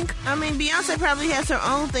y'all think? I mean, Beyonce probably has her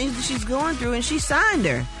own things that she's going through, and she signed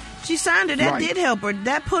her. That did help her.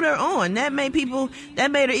 That put her on. That made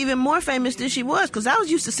her even more famous than she was, because I was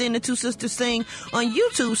used to seeing the two sisters sing on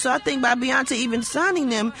YouTube. So I think by Beyonce even signing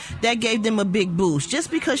them, that gave them a big boost. Just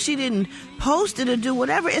because she didn't post it or do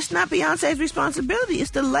whatever, it's not Beyonce's responsibility.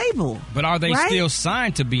 It's the label. But are they still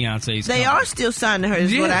signed to Beyonce's They are still signed to her,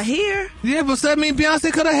 is what I hear. Yeah, but that means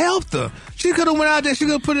Beyonce could have helped her. She could have went out there, she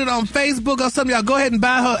could have put it on Facebook or something. Y'all go ahead and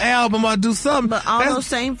buy her album or do something. But all those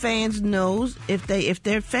same fans knows, if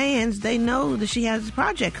they're fans, they know that she has a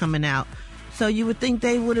project coming out. So you would think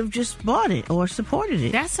they would have just bought it or supported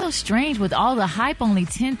it. That's so strange with all the hype, only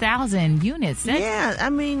 10,000 units. I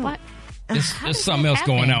mean... What? There's something else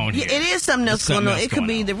going on here. Yeah, it is something else going on. It could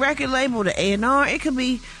be the record label, the A&R. It could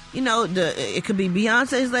be, it could be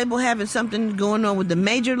Beyonce's label having something going on with the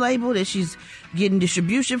major label that she's getting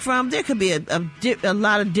distribution from. There could be a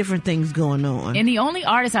lot of different things going on. And the only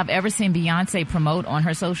artist I've ever seen Beyonce promote on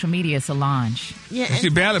her social media is Solange. Yeah, she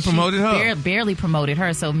barely promoted her. Barely promoted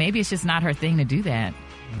her, so maybe it's just not her thing to do that.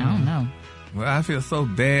 I don't know. Well, I feel so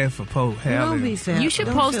bad for Pope Hallie. You should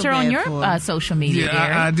post her on your social media.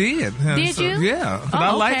 Yeah, I did. Did you? Yeah, because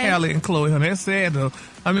I like Hallie and Chloe. Honey, that's sad though.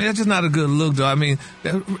 I mean, that's just not a good look though. I mean,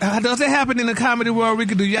 does that happen in the comedy world?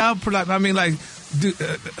 Rickey, do y'all? I mean, like,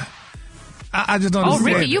 I just don't. Oh, understand.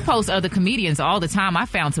 Rickey, you post other comedians all the time. I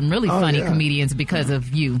found some really funny comedians because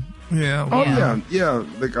of you. Yeah. Yeah.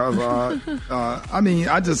 Because I mean,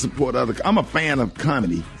 I just support I'm a fan of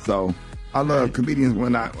comedy, so. I love comedians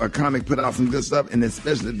when a comic put out some good stuff, and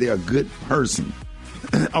especially if they're a good person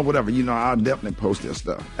or whatever. I'll definitely post their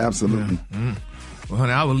stuff. Absolutely. Yeah. Well,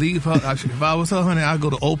 honey, I would leave her. If I was her, honey, I'd go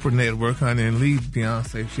to Oprah Network, honey, and leave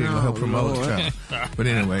Beyonce. She ain't gonna help promote the child. But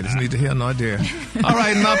anyway, this neither here nor there. All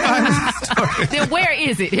right, my final story. Then where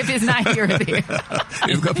is it if it's not here or there?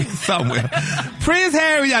 It's gonna be somewhere. Prince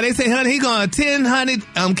Harry, y'all, they say, honey, he gonna attend, honey,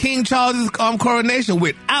 King Charles' coronation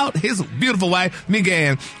without his beautiful wife,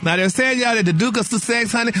 Meghan. Now they're saying, y'all, that the Duke of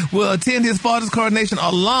Sussex, honey, will attend his father's coronation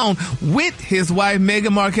alone with his wife,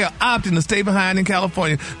 Meghan Markle, opting to stay behind in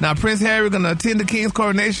California. Now Prince Harry gonna attend the King's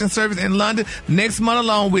coronation service in London next month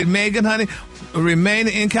along with Meghan, honey,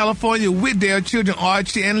 remaining in California with their children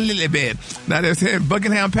Archie and Lilibet. Now they're saying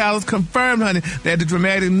Buckingham Palace confirmed, honey, that the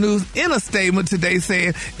dramatic news in a statement today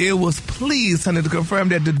saying it was pleased, honey, to confirm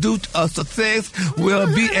that the Duke of Sussex will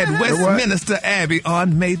be at Westminster Abbey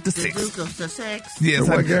on May the 6th. The Duke of Sussex? Yes,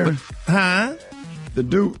 honey. Huh? The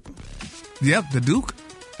Duke? Yep, the Duke.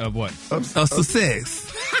 Of what? Of Sussex.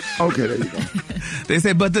 Okay, there you go. They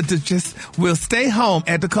say, but the Duchess will stay home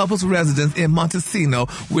at the couple's residence in Montesino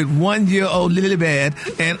with 1-year-old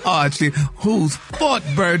Lilibet and Archie, whose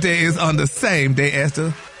 4th birthday is on the same day as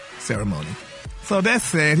the ceremony. So that's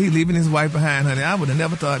sad. He leaving his wife behind, honey. I would have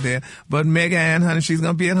never thought that. But Meghan, honey, she's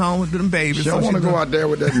going to be at home with them babies. She don't want to go out there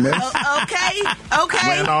with that mess. Okay.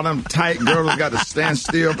 Wearing all them tight girls got to stand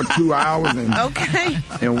still for 2 hours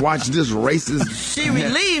and watch this racist. She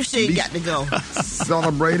relieved she ain't got to go.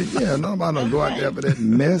 Celebrated. Yeah, nobody don't go out there for that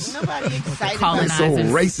mess. Nobody excited. They're so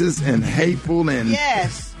racist and hateful and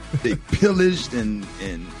they pillaged and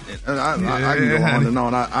I can go on and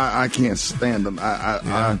on. I can't stand them.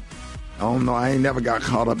 I don't know. I ain't never got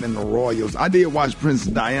caught up in the royals. I did watch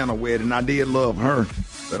Princess Diana wedding. I did love her,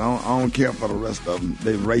 but I don't care for the rest of them.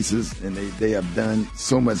 They're racist and they have done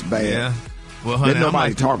so much bad. Yeah. Well, honey, that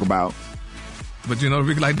nobody talk about. But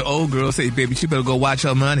Rick, like the old girl say, baby, she better go watch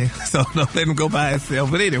her money. So don't let him go by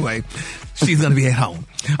herself. But anyway, she's going to be at home.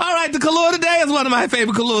 All right, the color today is one of my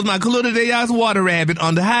favorite colors. My color today is water rabbit.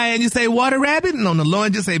 On the high end, you say water rabbit. And on the low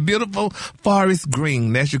end, you say beautiful forest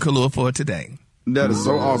green. That's your color for today. That is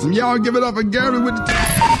so awesome. Y'all give it up for Gary with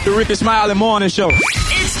the Rickey Smiley Morning Show.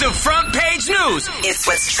 It's the front page news. It's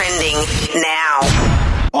what's trending now.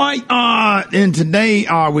 All right, and today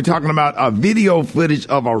we're talking about video footage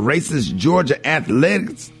of a racist Georgia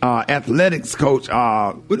athletics coach.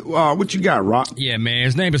 What you got, Rock? Yeah, man.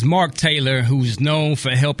 His name is Mark Taylor, who's known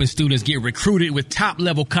for helping students get recruited with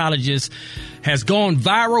top-level colleges, has gone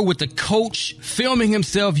viral with the coach filming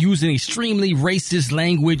himself using extremely racist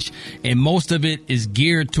language, and most of it is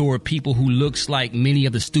geared toward people who looks like many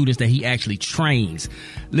of the students that he actually trains.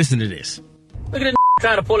 Listen to this. Look at the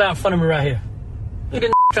trying to pull out in front of me right here. Look at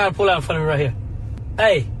the trying to pull out in front of me right here.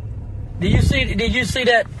 Hey, did you see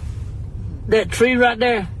that tree right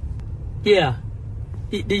there? Yeah.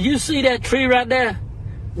 Did you see that tree right there?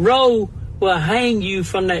 Roe will hang you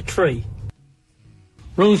from that tree.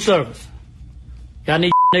 Room service. Y'all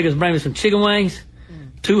need niggas bring me some chicken wings,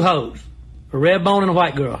 2 hoes, a red bone and a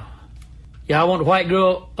white girl. Y'all want the white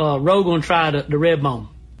girl, Roe gonna try the red bone.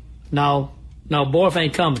 No, Borf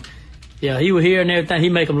ain't coming. Yeah, he was here and everything. He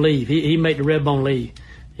make them leave. He make the red bone leave.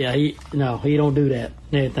 Yeah, he don't do that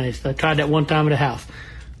and everything. So I tried that one time at the house.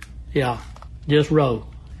 Yeah, just Roe.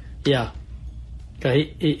 Yeah,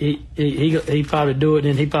 he probably do it.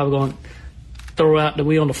 And he probably gonna throw out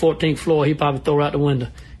we on the 14th floor. He probably throw out the window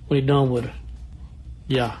when he done with her.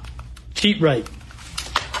 Yeah, cheap rate.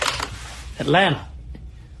 Atlanta.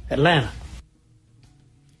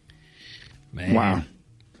 Man. Wow.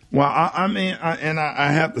 Well,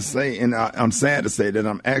 I have to say, and I'm sad to say that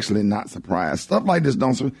I'm actually not surprised. Stuff like this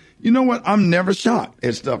don't. You know what? I'm never shocked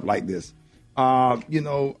at stuff like this.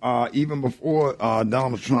 Even before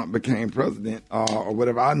Donald Trump became president or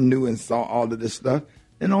whatever, I knew and saw all of this stuff.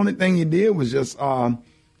 And the only thing he did was just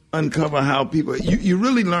uncover how people, you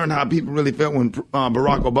really learn how people really felt when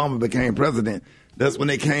Barack Obama became president. That's when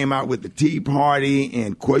they came out with the Tea Party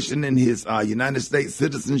and questioning his United States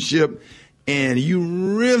citizenship. And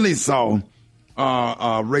you really saw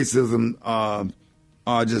racism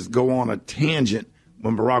just go on a tangent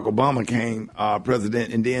when Barack Obama became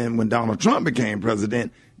president. And then when Donald Trump became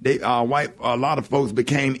president, a lot of folks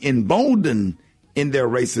became emboldened in their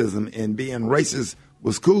racism. And being racist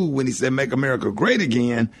was cool when he said, make America great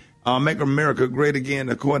again. Make America great again,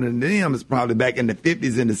 according to them, is probably back in the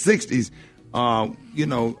 50s and the 60s.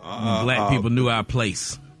 Black people knew our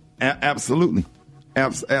place. Absolutely.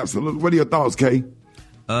 Absolutely. What are your thoughts, Kay?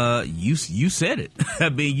 You said it. I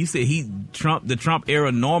mean, you said the Trump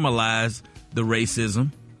era normalized the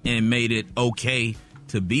racism and made it okay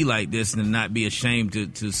to be like this and not be ashamed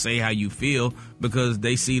to say how you feel, because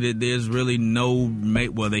they see that there's really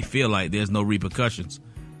they feel like there's no repercussions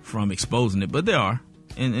from exposing it, but there are,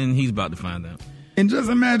 and he's about to find out. And just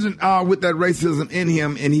imagine with that racism in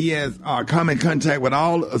him, and he has come in contact with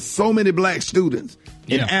so many black students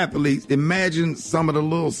and athletes. Imagine some of the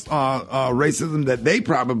little racism that they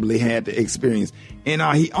probably had to experience. And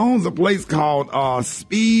he owns a place called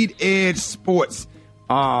Speed Edge Sports,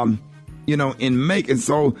 in Macon.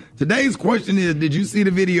 So today's question is, did you see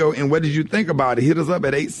the video and what did you think about it? Hit us up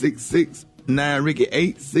at 866-9-RICKY,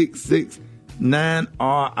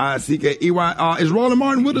 866-9-RICKEY. Is Roland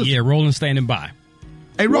Martin with us? Yeah, Roland standing by.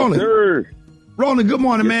 Hey, Roland. Yes, Roland, good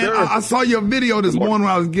morning, yes, man. I saw your video this morning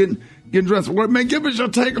when I was getting dressed for work. Man, give us your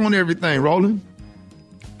take on everything, Roland.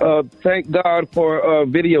 Thank God for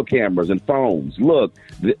video cameras and phones. Look,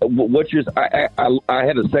 I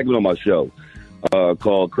had a segment on my show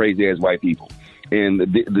called Crazy Ass White People. And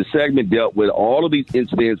the segment dealt with all of these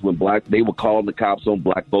incidents when they were calling the cops on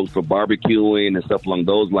black folks for barbecuing and stuff along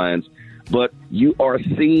those lines. But you are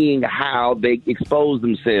seeing how they expose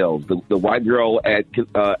themselves. The white girl at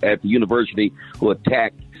the university who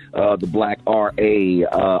attacked the black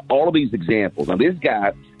RA, all of these examples. Now, this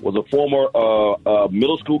guy was a former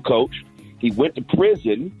middle school coach. He went to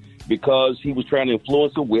prison because he was trying to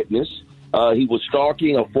influence a witness. He was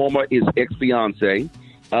stalking his ex-fiance.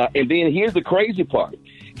 And then here's the crazy part.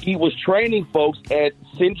 He was training folks at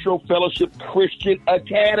Central Fellowship Christian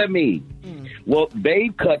Academy. Well, they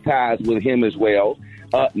cut ties with him as well.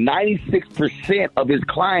 96% of his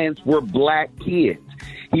clients were black kids.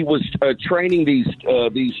 He was training these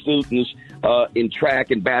students in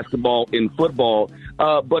track and basketball and football,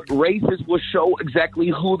 but racists will show exactly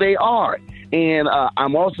who they are. And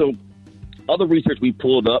I'm also, other research we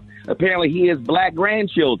pulled up, apparently he has black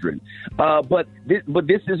grandchildren. But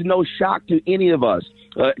this is no shock to any of us.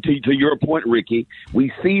 To your point, Ricky,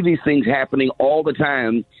 we see these things happening all the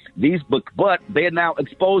time. But they're now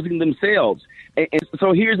exposing themselves. And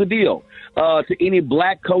so here's the deal. To any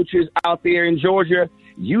black coaches out there in Georgia,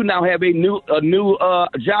 you now have a new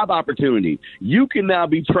job opportunity. You can now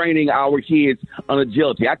be training our kids on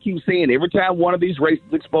agility. I keep saying every time one of these races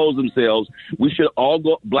expose themselves,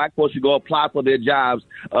 black folks should go apply for their jobs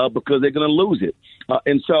because they're going to lose it.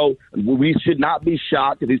 And so we should not be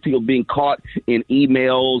shocked at these people being caught in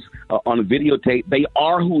emails, on a videotape. They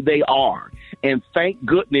are who they are. And thank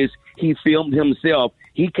goodness he filmed himself.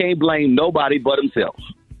 He can't blame nobody but himself.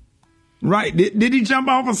 Right. Did he jump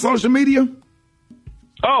off of social media?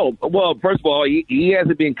 Oh, well, first of all, he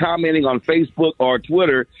hasn't been commenting on Facebook or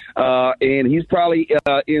Twitter, and he's probably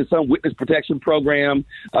in some witness protection program.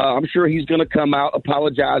 I'm sure he's going to come out,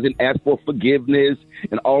 apologize, and ask for forgiveness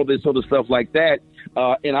and all this sort of stuff like that.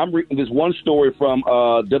 And I'm reading this one story from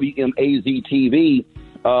WMAZ-TV.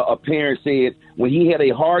 A parent said when he had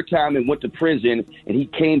a hard time and went to prison and he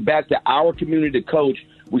came back to our community to coach,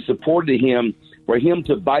 we supported him for him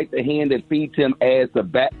to bite the hand that feeds him as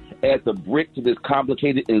the brick to this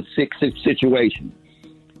complicated and sick situation.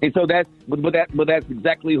 And so that's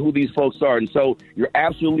exactly who these folks are. And so you're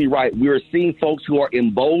absolutely right. We are seeing folks who are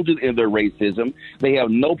emboldened in their racism. They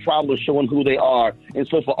have no problem showing who they are. And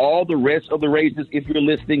so for all the rest of the racists, if you're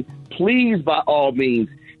listening, please, by all means,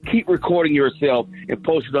 keep recording yourself and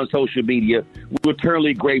post it on social media. We're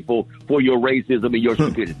eternally grateful for your racism and your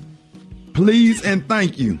stupidity. Please and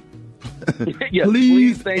thank you. Yes,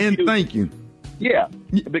 please and thank you. Yeah,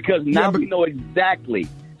 because now we know exactly.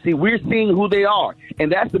 See, we're seeing who they are.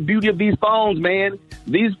 And that's the beauty of these phones, man.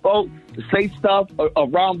 These folks say stuff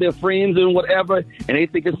around their friends and whatever, and they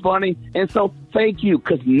think it's funny. And so thank you,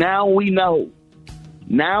 because now we know.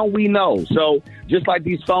 Now we know. So just like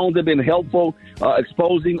these phones have been helpful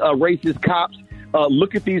exposing racist cops,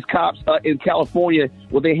 look at these cops in California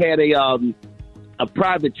where they had a a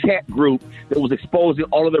private chat group that was exposing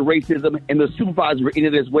all of the racism, and the supervisors were in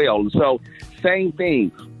it as well. And so, same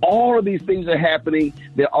thing. All of these things are happening.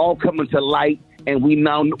 They're all coming to light, and we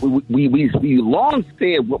now we long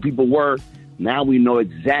said what people were. Now we know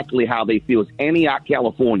exactly how they feel. It's Antioch,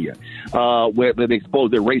 California, where they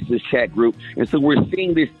exposed their racist chat group. And so we're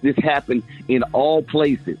seeing this happen in all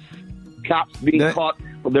places. Cops being caught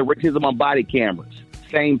for their racism on body cameras.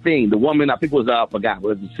 Same thing. The woman, I think it was, I forgot, it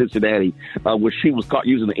was in Cincinnati, where she was caught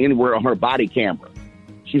using the N-word on her body camera.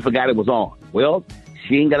 She forgot it was on. Well,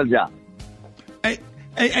 she ain't got a job.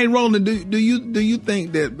 Hey, Roland, do you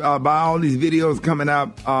think that by all these videos coming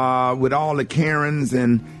out with all the Karens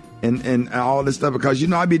and all this stuff, because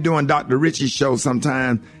I be doing Dr. Rickey's show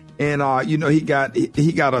sometimes, and he got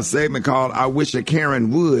a segment called "I Wish a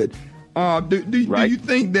Karen Would." Do you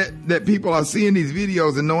think that people are seeing these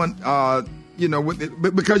videos and knowing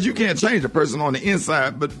because you can't change a person on the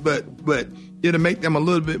inside, but it'll make them a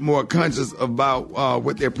little bit more conscious about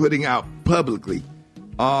what they're putting out publicly.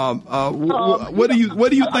 What do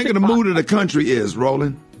you think of the mood of the country is,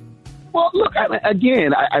 Roland? Well, look, I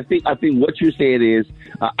think what you're saying is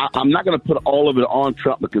I'm not going to put all of it on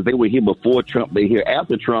Trump because they were here before Trump, they're here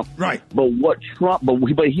after Trump. Right. But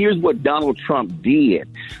here's what Donald Trump did.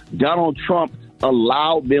 Donald Trump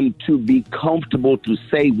allowed them to be comfortable to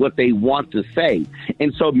say what they want to say.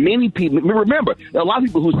 And so many people, remember, there are a lot of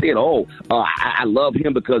people who said, I love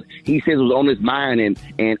him because he says it was on his mind,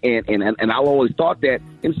 and I always thought that.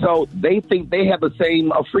 And so they think they have the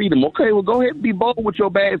same freedom. Okay, well, go ahead and be bold with your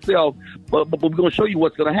bad self, but we're going to show you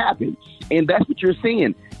what's going to happen. And that's what you're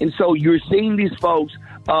seeing. And so you're seeing these folks,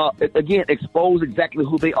 again, expose exactly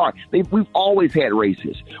who they are. We've always had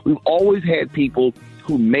racists. We've always had people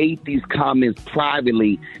who made these comments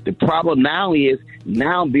privately. The problem now is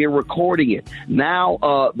they're recording it.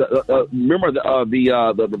 Now, remember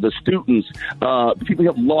the students, people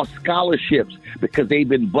have lost scholarships because they've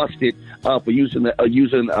been busted for using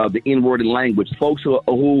the N-word in language. Folks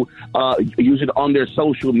who use it on their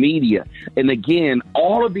social media. And again,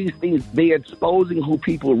 all of these things, they're exposing who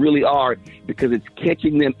people really are because it's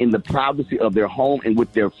catching them in the privacy of their home and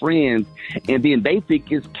with their friends. And then they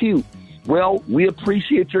think it's cute. Well, we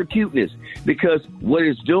appreciate your cuteness because what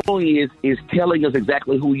it's doing is telling us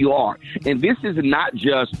exactly who you are. And this is not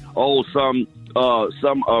just, some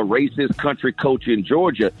racist country coach in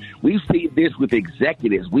Georgia. We've seen this with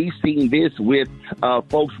executives. We've seen this with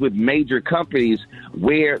folks with major companies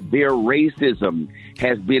where their racism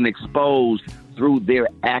has been exposed through their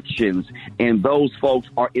actions, and those folks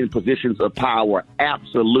are in positions of power.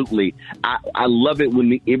 Absolutely. I love it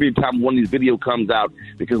every time one of these videos comes out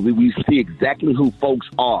because we see exactly who folks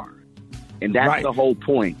are. And that's the whole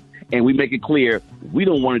point. And we make it clear we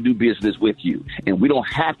don't want to do business with you, and we don't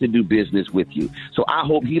have to do business with you. So I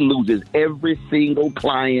hope he loses every single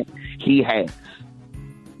client he has.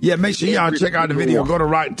 Yeah, make sure y'all check out the video. Go to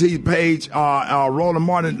Rotten Teeth page. Roland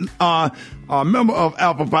Martin, member of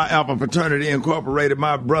Alpha Phi Alpha Fraternity Incorporated,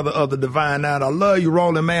 my brother of the Divine Nine. I love you,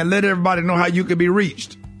 Roland, man. Let everybody know how you can be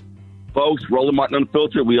reached. Folks, Roland Martin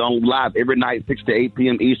Unfiltered. We on live every night, 6 to 8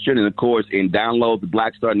 p.m. Eastern. And, of course, download the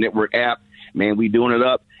Black Star Network app. Man, we doing it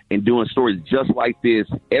up and doing stories just like this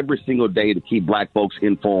every single day to keep black folks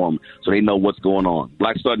informed so they know what's going on.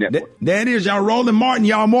 Black Star Network. There it is, y'all. Roland Martin,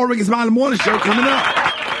 y'all. More Rickey Smiley Morning Show coming up.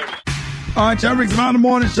 All right, y'all. Rickey Smiley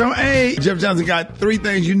Morning Show. Hey, Jeff Johnson got 3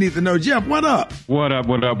 things you need to know. Jeff, what up? What up?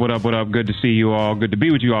 Good to see you all. Good to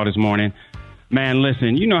be with you all this morning. Man,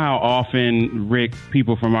 listen, you know how often, Rick,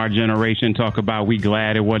 people from our generation talk about we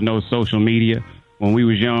glad it wasn't no social media when we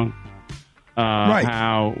was young?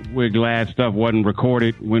 How we're glad stuff wasn't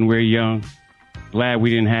recorded when we're young. Glad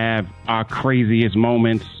we didn't have our craziest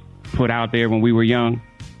moments put out there when we were young.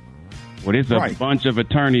 Well, there's a bunch of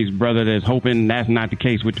attorneys, brother, that's hoping that's not the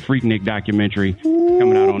case with the Freaknik documentary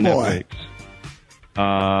coming out on Netflix.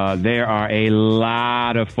 There are a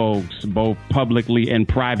lot of folks, both publicly and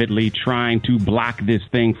privately, trying to block this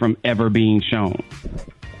thing from ever being shown.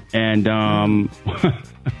 And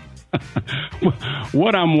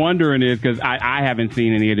what I'm wondering is, because I haven't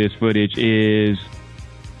seen any of this footage, is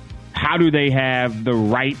how do they have the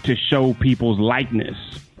right to show people's likeness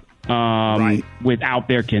without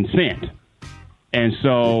their consent? And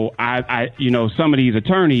so I some of these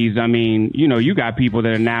attorneys, I mean, you got people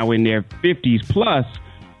that are now in their 50s plus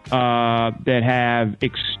that have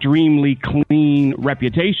extremely clean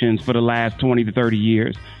reputations for the last 20 to 30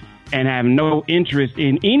 years and have no interest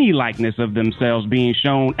in any likeness of themselves being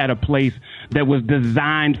shown at a place that was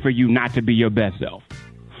designed for you not to be your best self.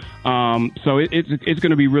 So it's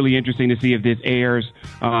going to be really interesting to see if this airs,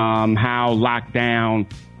 how locked down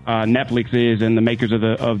Netflix is and the makers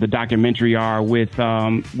of the documentary are with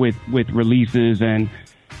releases and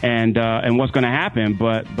what's going to happen.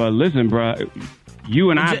 But listen, bro,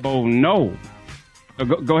 you and I both know.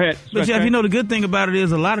 Go ahead. But Jeff, the good thing about it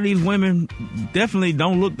is a lot of these women definitely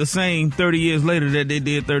don't look the same 30 years later that they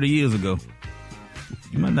did 30 years ago.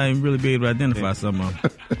 You might not even really be able to identify some of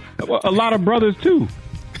them. Well, a lot of brothers too.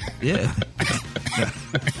 Yeah.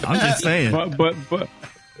 I'm just saying.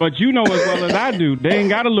 But you know as well as I do, they ain't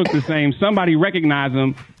got to look the same. Somebody recognize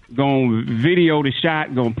them, gonna video the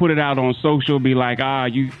shot, gonna put it out on social, be like,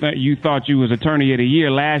 you thought you was attorney of the year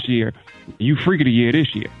last year, you freak of the year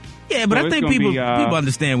this year. Yeah, but so I think people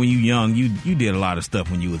understand when you young, you did a lot of stuff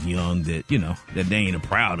when you was young that that they ain't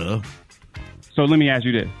proud of. So let me ask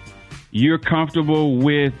you this: you're comfortable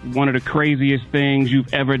with one of the craziest things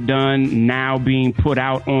you've ever done now being put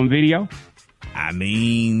out on video? I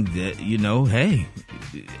mean, hey,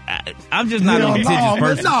 I'm just not a litigious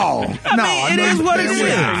person. It is what it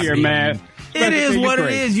is. Here, man. It is what it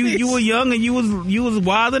is. You were young and you was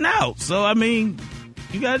wilding out. So I mean,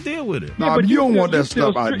 you got to deal with it. No, but you don't want that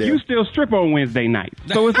stuff out there. You still strip on Wednesday night,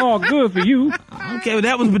 so it's all good for you. Okay, well,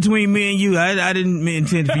 that was between me and you. I didn't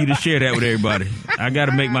intend for you to share that with everybody. I got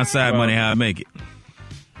to make my side money how I make it.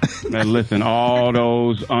 Now listen, all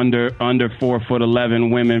those under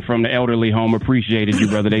 4'11" women from the elderly home appreciated you,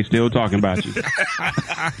 brother. They still talking about you.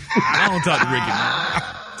 I don't talk to Ricky.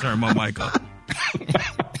 Turn my mic off.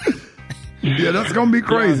 Yeah, that's gonna be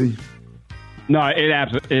crazy. No, it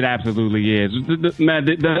absolutely is.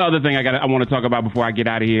 The other thing I want to talk about before I get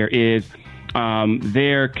out of here is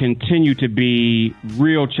there continue to be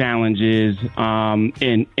real challenges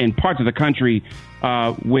in parts of the country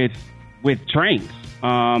with trains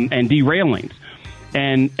and derailings.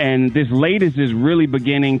 And this latest is really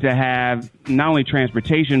beginning to have not only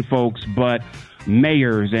transportation folks, but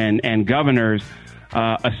mayors and governors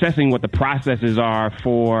assessing what the processes are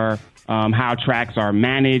for how tracks are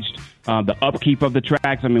managed, the upkeep of the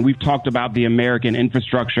tracks. I mean, we've talked about the American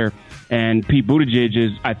infrastructure, and Pete Buttigieg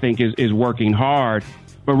is working hard.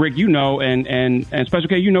 But Rick, and Special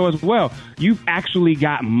K, as well, you've actually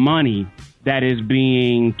got money that is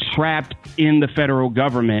being trapped in the federal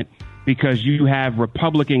government because you have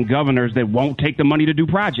Republican governors that won't take the money to do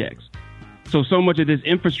projects. So much of this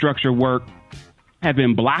infrastructure work have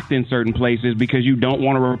been blocked in certain places because you don't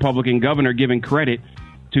want a Republican governor giving credit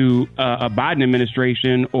to a Biden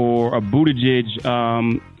administration or a Buttigieg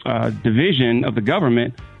division of the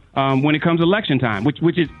government when it comes to election time,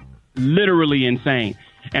 which is literally insane.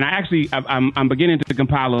 And I'm beginning to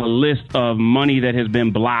compile a list of money that has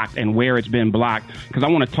been blocked and where it's been blocked, because I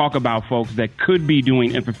want to talk about folks that could be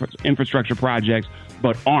doing infrastructure projects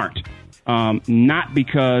but aren't. Not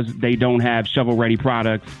because they don't have shovel-ready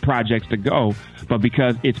projects to go, but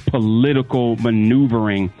because it's political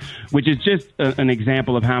maneuvering, which is just an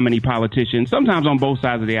example of how many politicians, sometimes on both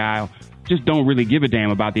sides of the aisle, just don't really give a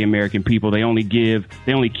damn about the American people. They only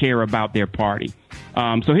care about their party.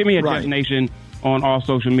 So hit me at Jeff Nation on all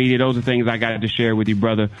social media. Those are things I got to share with you,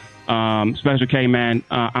 brother. Special K, man,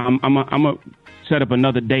 I'm gonna set up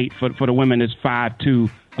another date for the women that's 5'2" to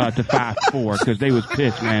 5'4" because they was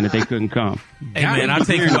pissed, man, that they couldn't come. Hey, man, I'll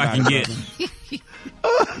take who I can get.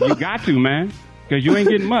 You got to, man, because you ain't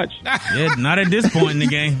getting much. Yeah, not at this point in the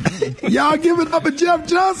game. Y'all give it up for Jeff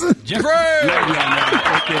Johnson. Jeffrey! Love y'all, man.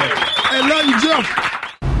 Okay. Hey, love you, Jeff.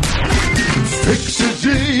 Fix it,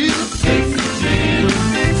 Jesus.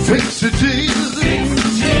 Fix it, Jesus.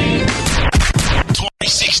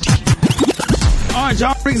 2060. All right,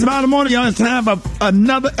 y'all. Fix Smiley morning, y'all. It's time for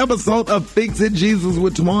another episode of Fix It Jesus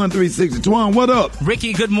with Twan 360. Twan, what up?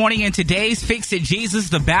 Ricky, good morning. In today's Fix It Jesus,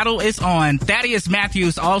 the battle is on. Thaddeus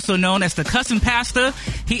Matthews, also known as the Cussing Pastor,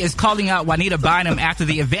 he is calling out Juanita Bynum after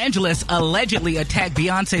the evangelist allegedly attacked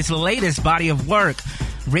Beyonce's latest body of work.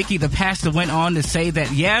 Ricky, the pastor, went on to say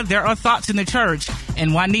that, yeah, there are thoughts in the church,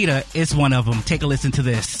 and Juanita is one of them. Take a listen to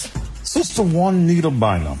this. Sister Juanita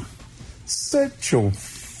Bynum, set your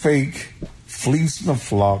fake fleecing the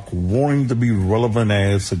flock, wanting to be relevant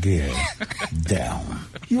ass again down.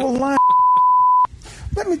 You're lying.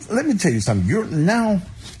 Let me tell you something.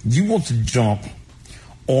 You want to jump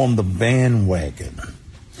on the bandwagon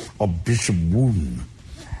of Bishop Wooten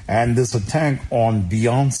and this attack on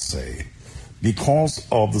Beyonce because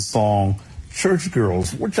of the song Church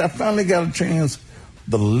Girls, which I finally got a chance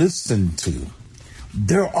to listen to.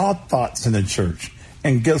 There are thoughts in the church,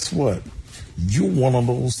 and guess what? You're one of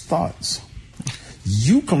those thoughts.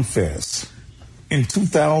 You confess in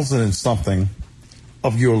 2000 and something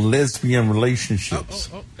of your lesbian relationships.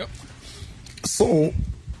 So,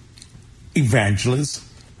 evangelist,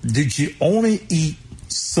 did you only eat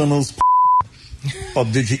sinners' or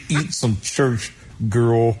did you eat some church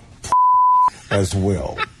girl as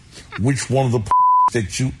well? Which one of the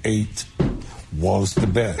that you ate was the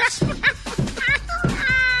best?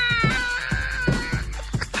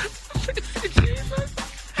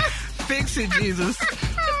 Fix it, Jesus.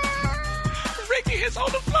 Ricky is on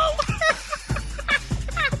the floor.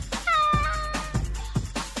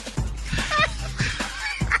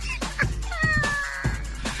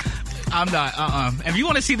 I'm not. If you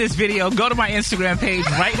want to see this video, go to my Instagram page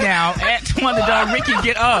right now at @TwanTheDog. Ricky,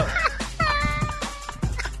 get up.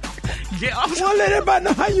 Get up. Well, let everybody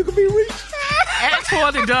know how you can be reached. At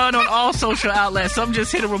 @TwanTheDog on all social outlets. I'm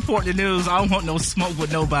just here to report the news. I don't want no smoke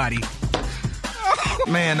with nobody.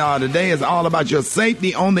 Man, today is all about your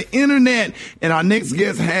safety on the internet. And our next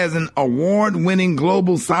guest has an award-winning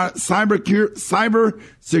global cyber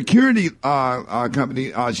security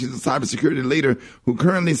company. She's a cybersecurity leader who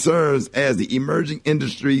currently serves as the emerging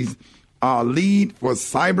industries lead for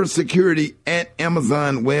cybersecurity at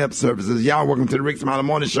Amazon Web Services. Y'all, welcome to the Rick Smiley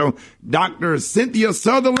Morning Show. Dr. Cynthia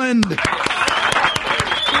Sutherland. Good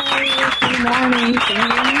morning.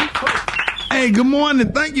 Hey, good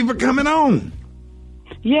morning. Thank you for coming on.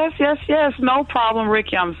 Yes. No problem,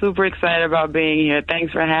 Ricky. I'm super excited about being here.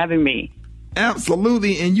 Thanks for having me.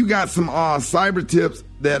 Absolutely. And you got some cyber tips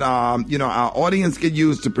that, our audience can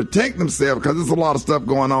use to protect themselves, because there's a lot of stuff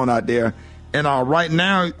going on out there. And right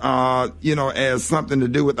now, as something to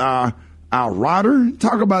do with our router.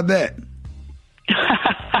 Talk about that.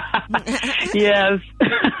 Yes.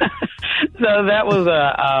 So that was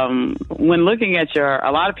when looking at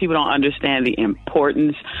a lot of people don't understand the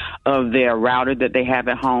importance of their router that they have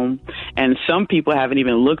at home. And some people haven't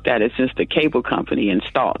even looked at it since the cable company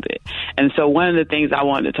installed it. And so one of the things I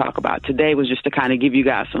wanted to talk about today was just to kind of give you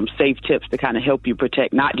guys some safe tips to kind of help you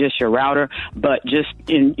protect not just your router, but just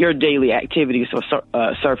in your daily activities for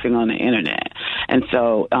surfing on the internet. And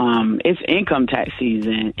so it's income tax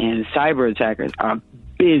season, and cyber attackers are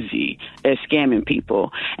busy at scamming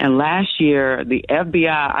people. And last year, the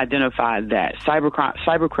FBI identified that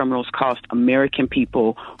cyber criminals cost American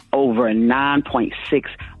people over $9.6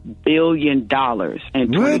 billion in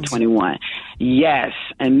 2021. Yes,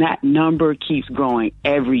 and that number keeps growing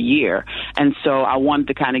every year. And so I wanted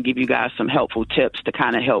to kind of give you guys some helpful tips to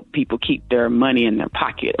kind of help people keep their money in their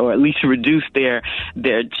pocket, or at least reduce their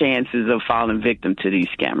chances of falling victim to these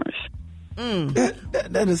scammers.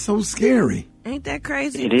 That is so scary. Ain't that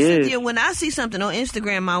crazy? It is. Cynthia, when I see something on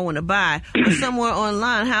Instagram I want to buy, or somewhere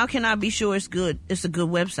online, how can I be sure it's good? It's a good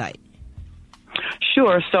website.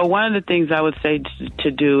 Sure. So one of the things I would say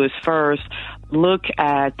to do is first look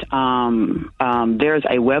at, there's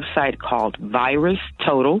a website called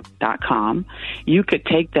virustotal.com. You could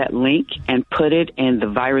take that link and put it in the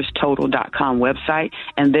virustotal.com website,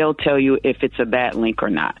 and they'll tell you if it's a bad link or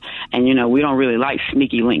not. And, we don't really like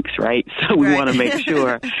sneaky links, right? So we want to make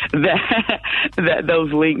sure that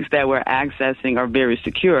those links that we're accessing are very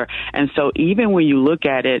secure. And so even when you look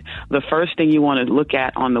at it, the first thing you want to look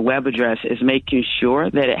at on the web address is making sure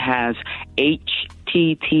that it has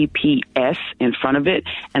HTTPS in front of it,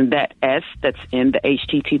 and that S that's in the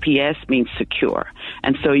HTTPS means secure.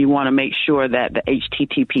 And so you want to make sure that the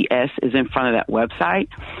HTTPS is in front of that website.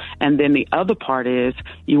 And then the other part is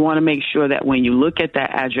you want to make sure that when you look at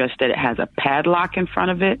that address that it has a padlock in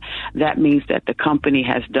front of it. That means that the company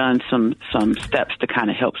has done some steps to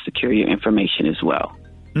kind of help secure your information as well.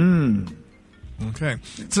 Okay.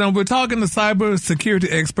 So we're talking to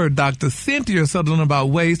cybersecurity expert Dr. Cynthia Sutherland about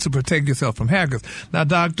ways to protect yourself from hackers. Now,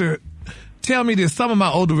 Doctor, tell me this. Some of my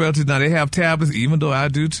older relatives now, they have tablets, even though I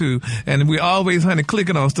do too, and we always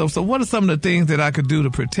clicking on stuff. So what are some of the things that I could do to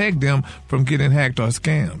protect them from getting hacked or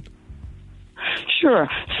scammed? Sure.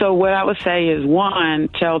 So what I would say is, one,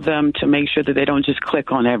 tell them to make sure that they don't just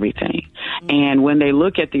click on everything. And when they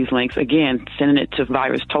look at these links, again, sending it to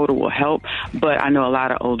VirusTotal will help. But I know a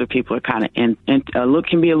lot of older people are kind of can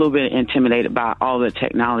be a little bit intimidated by all the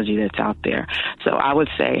technology that's out there. So I would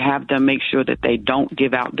say have them make sure that they don't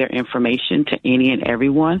give out their information to any and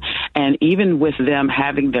everyone. And even with them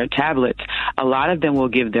having their tablets, a lot of them will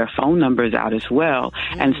give their phone numbers out as well.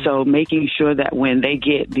 And so making sure that when they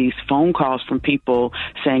get these phone calls from people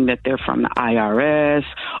saying that they're from the IRS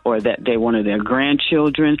or that they're one of their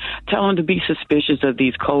grandchildren, tell them to be suspicious of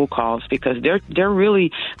these cold calls, because they're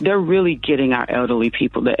really getting our elderly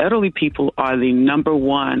people. The elderly people are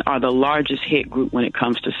the largest hit group when it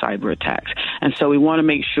comes to cyber attacks. And so we want to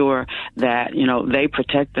make sure that, they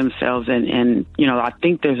protect themselves. And I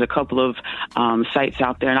think there's a couple of sites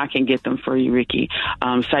out there, and I can get them for you, Ricky,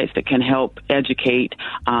 sites that can help educate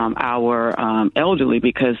our elderly,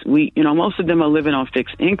 because most of them are living on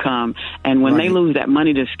fixed income, and when they lose that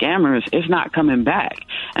money to scammers, it's not coming back.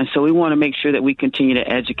 And so we want to make sure that we continue to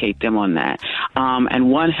educate them on that.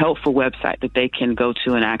 And one helpful website that they can go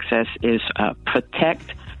to and access is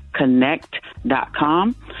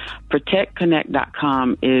protectconnect.com.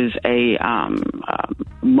 Protectconnect.com is a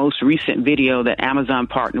most recent video that Amazon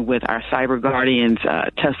partnered with our cyber guardians,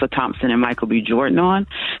 Tessa Thompson and Michael B. Jordan, on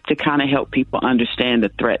to kind of help people understand the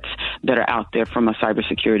threats that are out there from a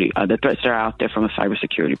cybersecurity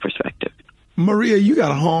perspective. Maria, you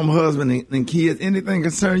got a home, husband, and kids. Anything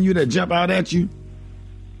concerning you that jump out at you?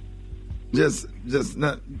 Just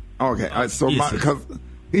not okay. Because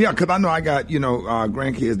I know I got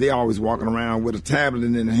grandkids. They always walking around with a tablet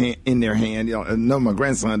in their hand. I know my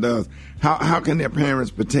grandson does. How can their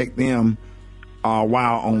parents protect them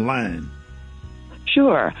while online?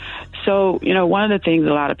 Sure. So, one of the things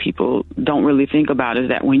a lot of people don't really think about is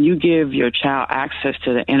that when you give your child access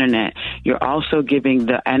to the internet, you're also giving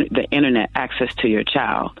the internet access to your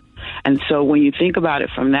child. And so when you think about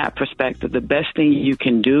it from that perspective, the best thing you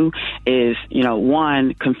can do is,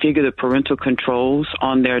 one, configure the parental controls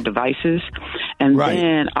on their devices, and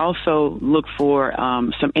then also look for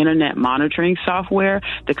some internet monitoring software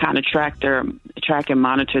to kind of track and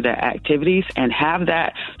monitor their activities, and have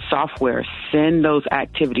that software send those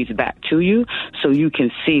activities back to you so you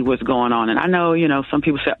can see what's going on. And I know, some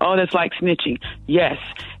people say, oh, that's like snitching. Yes,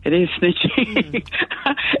 it is snitching.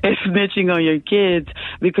 It's snitching on your kids,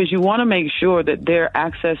 because you want to make sure that they're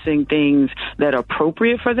accessing things that are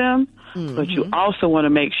appropriate for them. Mm-hmm. But you also want to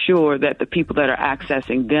make sure that the people that are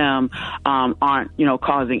accessing them aren't,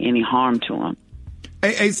 causing any harm to them.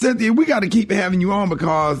 Hey, Cynthia, we got to keep having you on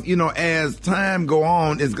because, as time go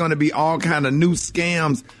on, it's going to be all kind of new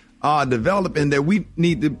scams developing that we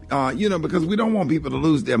need to, because we don't want people to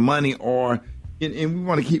lose their money and we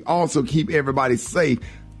want to keep everybody safe.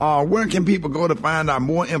 Where can people go to find out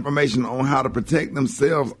more information on how to protect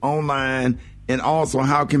themselves online, and also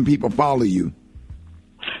how can people follow you?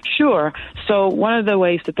 Sure. So one of the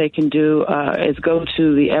ways that they can do is go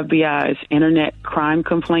to the FBI's Internet Crime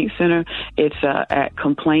Complaint Center. It's at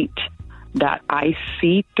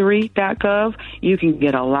complaint.ic3.gov. You can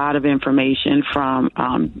get a lot of information from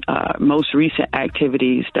most recent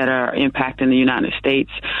activities that are impacting the United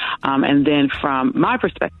States. And then from my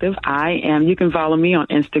perspective, you can follow me on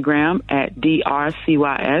Instagram at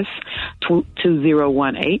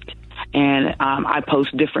DRCYS2018. And I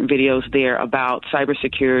post different videos there about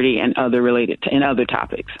cybersecurity and other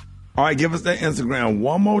topics. All right, give us that Instagram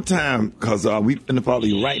one more time, because we're going to follow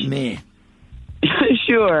you right now.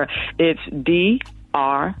 Sure. It's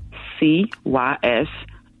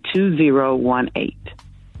DRCYS2018.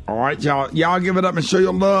 All right, y'all. Y'all give it up and show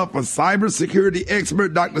your love for cybersecurity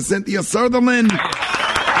expert Dr. Cynthia Sutherland. News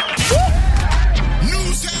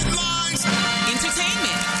headlines,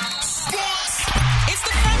 entertainment, sports. It's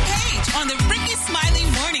the front page on the Rickey Smiley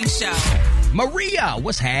Morning Show. Maria,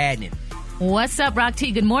 what's happening? What's up, Rock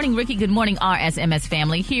T? Good morning, Ricky. Good morning, RSMS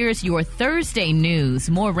family. Here's your Thursday news.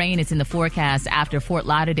 More rain is in the forecast after Fort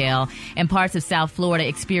Lauderdale and parts of South Florida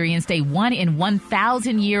experienced a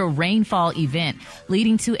 1-in-1,000-year rainfall event,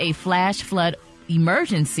 leading to a flash flood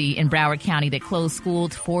emergency in Broward County that closed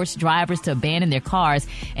schools, forced drivers to abandon their cars,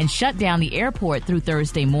 and shut down the airport through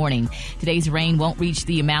Thursday morning. Today's rain won't reach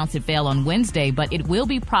the amounts it fell on Wednesday, but it will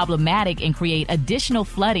be problematic and create additional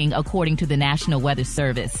flooding, according to the National Weather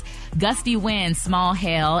Service. Gusty winds, small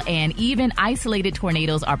hail, and even isolated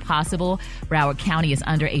tornadoes are possible. Broward County is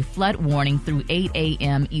under a flood warning through 8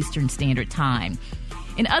 a.m. Eastern Standard Time.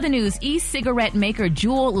 In other news, e-cigarette maker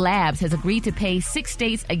Juul Labs has agreed to pay 6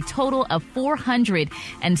 states a total of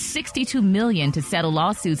 $462 million to settle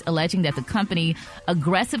lawsuits alleging that the company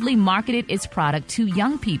aggressively marketed its product to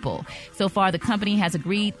young people. So far, the company has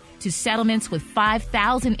agreed to settlements with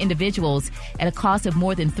 5,000 individuals at a cost of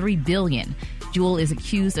more than $3 billion. Juul is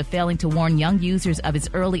accused of failing to warn young users of its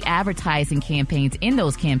early advertising campaigns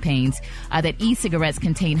that e-cigarettes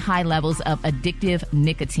contain high levels of addictive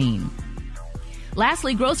nicotine.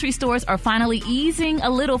 Lastly, grocery stores are finally easing a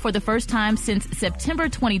little for the first time since September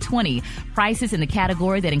 2020. Prices in the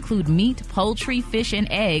category that include meat, poultry, fish, and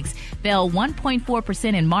eggs fell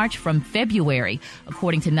 1.4% in March from February,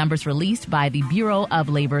 according to numbers released by the Bureau of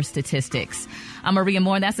Labor Statistics. I'm Maria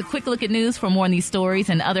Moore, and that's a quick look at news. For more on these stories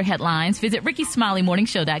and other headlines, visit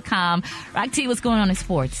RickySmileyMorningShow.com. Rock T, what's going on in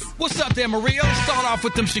sports? What's up there, Maria? Let's start off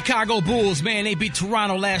with them Chicago Bulls, man. They beat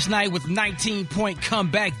Toronto last night with 19-point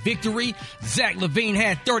comeback victory. Zach LaVine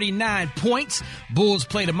had 39 points. Bulls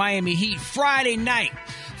play the Miami Heat Friday night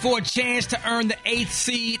for a chance to earn the 8th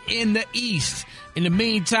seed in the East. In the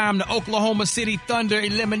meantime, the Oklahoma City Thunder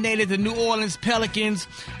eliminated the New Orleans Pelicans.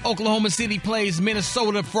 Oklahoma City plays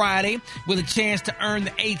Minnesota Friday with a chance to earn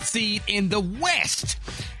the 8th seed in the West.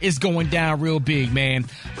 It's going down real big, man.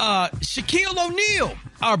 Shaquille O'Neal,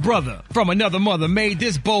 our brother from another mother, made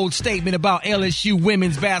this bold statement about LSU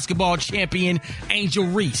women's basketball champion Angel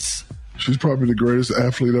Reese. She's probably the greatest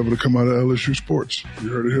athlete ever to come out of LSU sports. You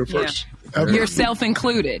heard it here first. Yeah. Yourself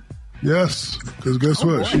included. Yes, because guess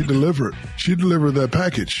what? She delivered. She delivered that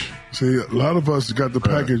package. See, a lot of us got the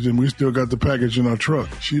package, and we still got the package in our truck.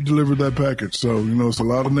 She delivered that package. So, it's a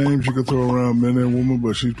lot of names you could throw around, men and women,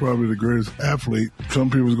 but she's probably the greatest athlete. Some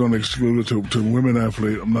people's going to exclude it to women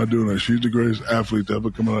athlete. I'm not doing that. She's the greatest athlete to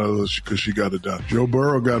ever come out of this because she got it done. Joe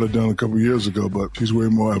Burrow got it done a couple years ago, but she's way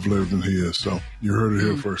more athletic than he is. So, you heard it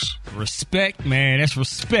here first. Respect, man. That's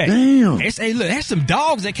respect. Damn. Hey, look, that's some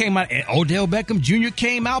dogs that came out. Odell Beckham Jr.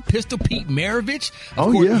 came out. Pistol Pete Maravich.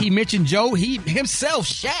 Of course, he mentioned Joe. He himself,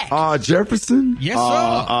 Shaq. Jefferson. Yes,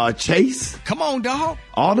 sir. Chase. Come on, dog.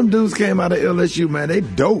 All them dudes came out of LSU, man. They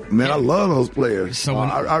dope, man. I love those players. So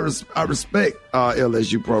I respect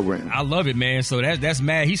LSU program. I love it, man. So that's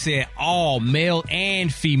mad. He said all male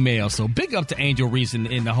and female. So big up to Angel Reese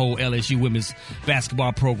in the whole LSU women's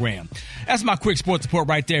basketball program. That's my quick sports report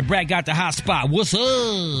right there. Brad got the hot spot. What's up?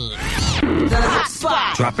 The hot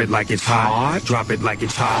spot. Drop it like it's hot. Drop it like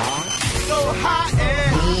it's hot. So hot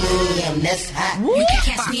and that's hot. You can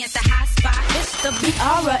catch me at the hot spot. It's the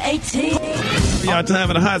BR18. Y'all time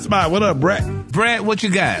for the hot spot. What up, Brad? Brad, what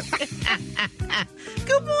you got?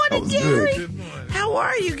 Good morning, Gary. Good morning. How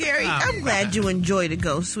are you, Gary? I'm glad you enjoyed it,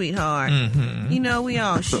 go, sweetheart. Mm-hmm. We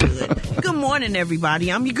all should. Good morning,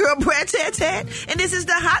 everybody. I'm your girl, Brad Tat, and this is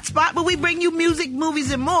the hot spot where we bring you music,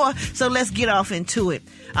 movies, and more. So let's get off into it.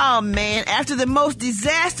 Oh, man. After the most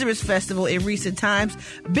disastrous festival in recent times,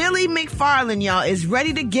 Billy McFarland, y'all, is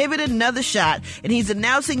ready to give it another shot. And he's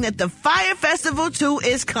announcing that the Fire Festival 2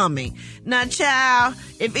 is coming. Now, child,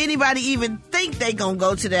 if anybody even think they gonna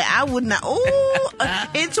go to that, I would not.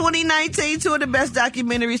 In 2019, two of the best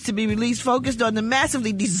documentaries to be released focused on the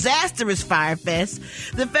massively disastrous Fire Fest.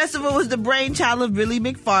 The festival was the brainchild of Billy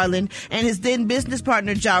McFarland and his then business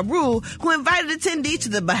partner, Ja Rule, who invited attendees to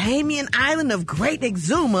the Bahamian island of Great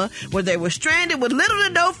Exuma, where they were stranded with little to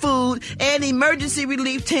no food and emergency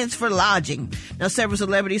relief tents for lodging. Now, several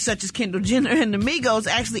celebrities such as Kendall Jenner and the Migos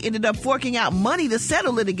actually ended up forking out money to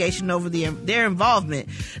settle litigation over their involvement.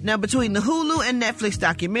 Now, between the Hulu and Netflix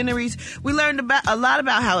documentaries, we learned a lot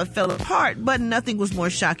about how it fell apart, but nothing was more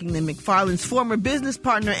shocking than McFarland's former business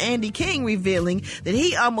partner Andy King revealing that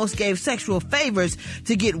he almost gave sexual favors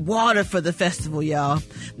to get water for the festival, y'all.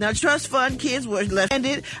 Now, trust fund kids were left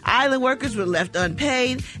stranded, island workers were left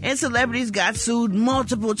unpaid, and celebrities got sued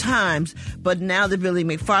multiple times. But now that Billy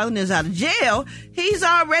McFarland is out of jail, he's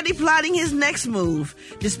already plotting his next move.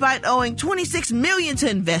 Despite owing $26 million to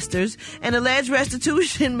investors and alleged restitution,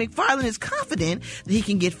 McFarland is confident that he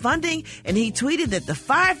can get funding, and he tweeted that the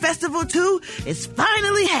Fire Festival 2 is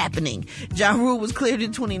finally happening. Ja Rule was cleared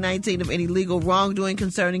in 2019 of any legal wrongdoing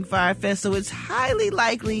concerning Fire Fest, so it's highly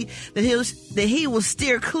likely that he will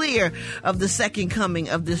steer clear of the second coming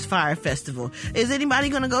of this Fire Festival. Is anybody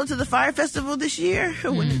going to go to the Fire Festival this year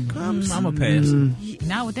when it comes? I'm a pass.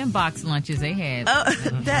 Not with them box lunches they had.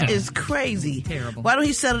 That is crazy. Terrible. Why don't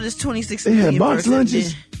he settle this $26 They million had box first?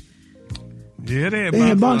 lunches. Yeah, they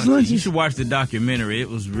had box lunches. lunches. You should watch the documentary. It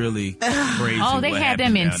was really crazy. Oh, they what had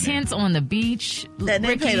them in happened down tents on the beach. That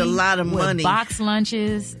they paid a lot of with money. Box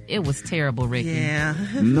lunches. It was terrible, Ricky. Yeah.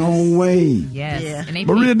 No way. Yes. Yeah. And they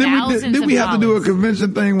Maria, paid thousands did we of have to do a dollars.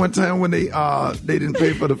 convention thing one time when they didn't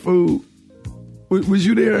pay for the food? Was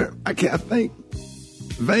you there? I think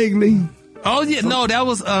vaguely. Oh yeah, no, that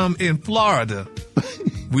was in Florida.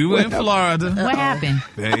 We were in Florida. What happened?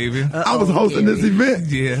 Baby. I was hosting this event.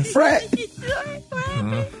 Yes. Frat.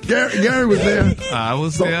 Gary was there. I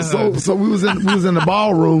was there. So we was in the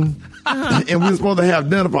ballroom, and we were supposed to have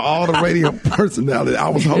dinner for all the radio personality. I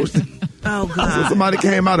was hosting. Oh, God. So somebody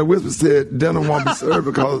came out and whispered, said dinner won't be served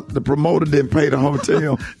because the promoter didn't pay the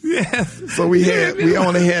hotel. Yes. So we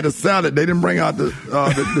only had a salad. They didn't bring out the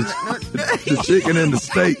chicken and the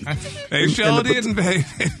steak. They sure didn't, baby.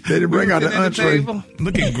 They didn't bring out the entree.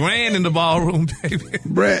 Looking grand in the ballroom, baby.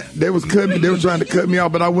 Brad, they was trying to cut me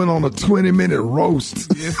off, but I went on a 20-minute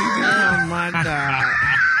roast. Yes, he did. Oh, my God.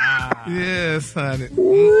 Yes, honey.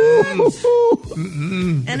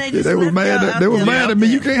 And they was mad. They was mad at me.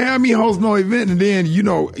 You can't have me host no event, and then you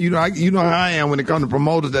know how I am when it comes to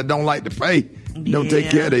promoters that don't like to pay, don't take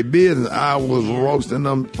care of their business. I was roasting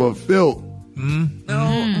them for filth.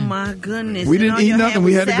 Oh my goodness! We didn't eat nothing.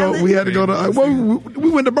 We had to go. We had to go to. We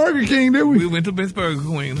went to Burger King, didn't we? We went to Miss Burger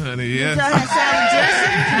Queen, honey. Yeah. Y'all had salad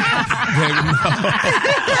dressing.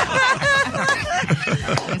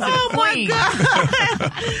 Oh my God!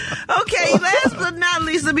 Okay, last but not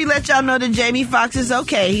least, let me let y'all know that Jamie Foxx is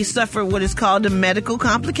okay. He suffered what is called a medical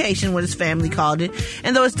complication, what his family called it.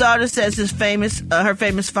 And though his daughter says her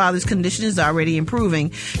famous father's condition is already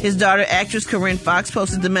improving, his daughter, actress Corinne Foxx,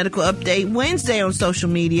 posted the medical update Wednesday on social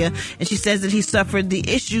media, and she says that he suffered the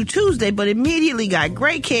issue Tuesday, but immediately got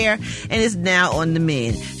great care and is now on the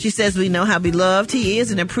mend. She says, "We know how beloved he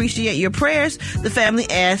is and appreciate your prayers. The family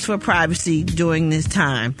asked for privacy during this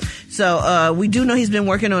time." So we do know he's been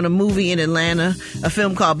working on a movie in Atlanta, a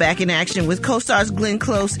film called Back in Action with co-stars Glenn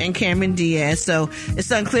Close and Cameron Diaz. So it's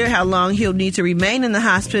unclear how long he'll need to remain in the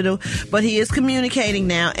hospital, but he is communicating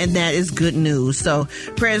now, and that is good news. So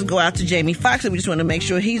prayers go out to Jamie Foxx, and we just want to make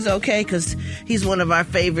sure he's okay because he's one of our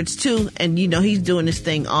favorites too, and you know he's doing this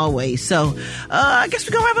thing always. So I guess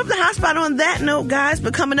we're gonna wrap up the hot spot on that note, guys.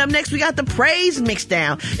 But coming up next, we got the praise mix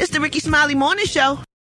down. It's the Rickey Smiley Morning Show.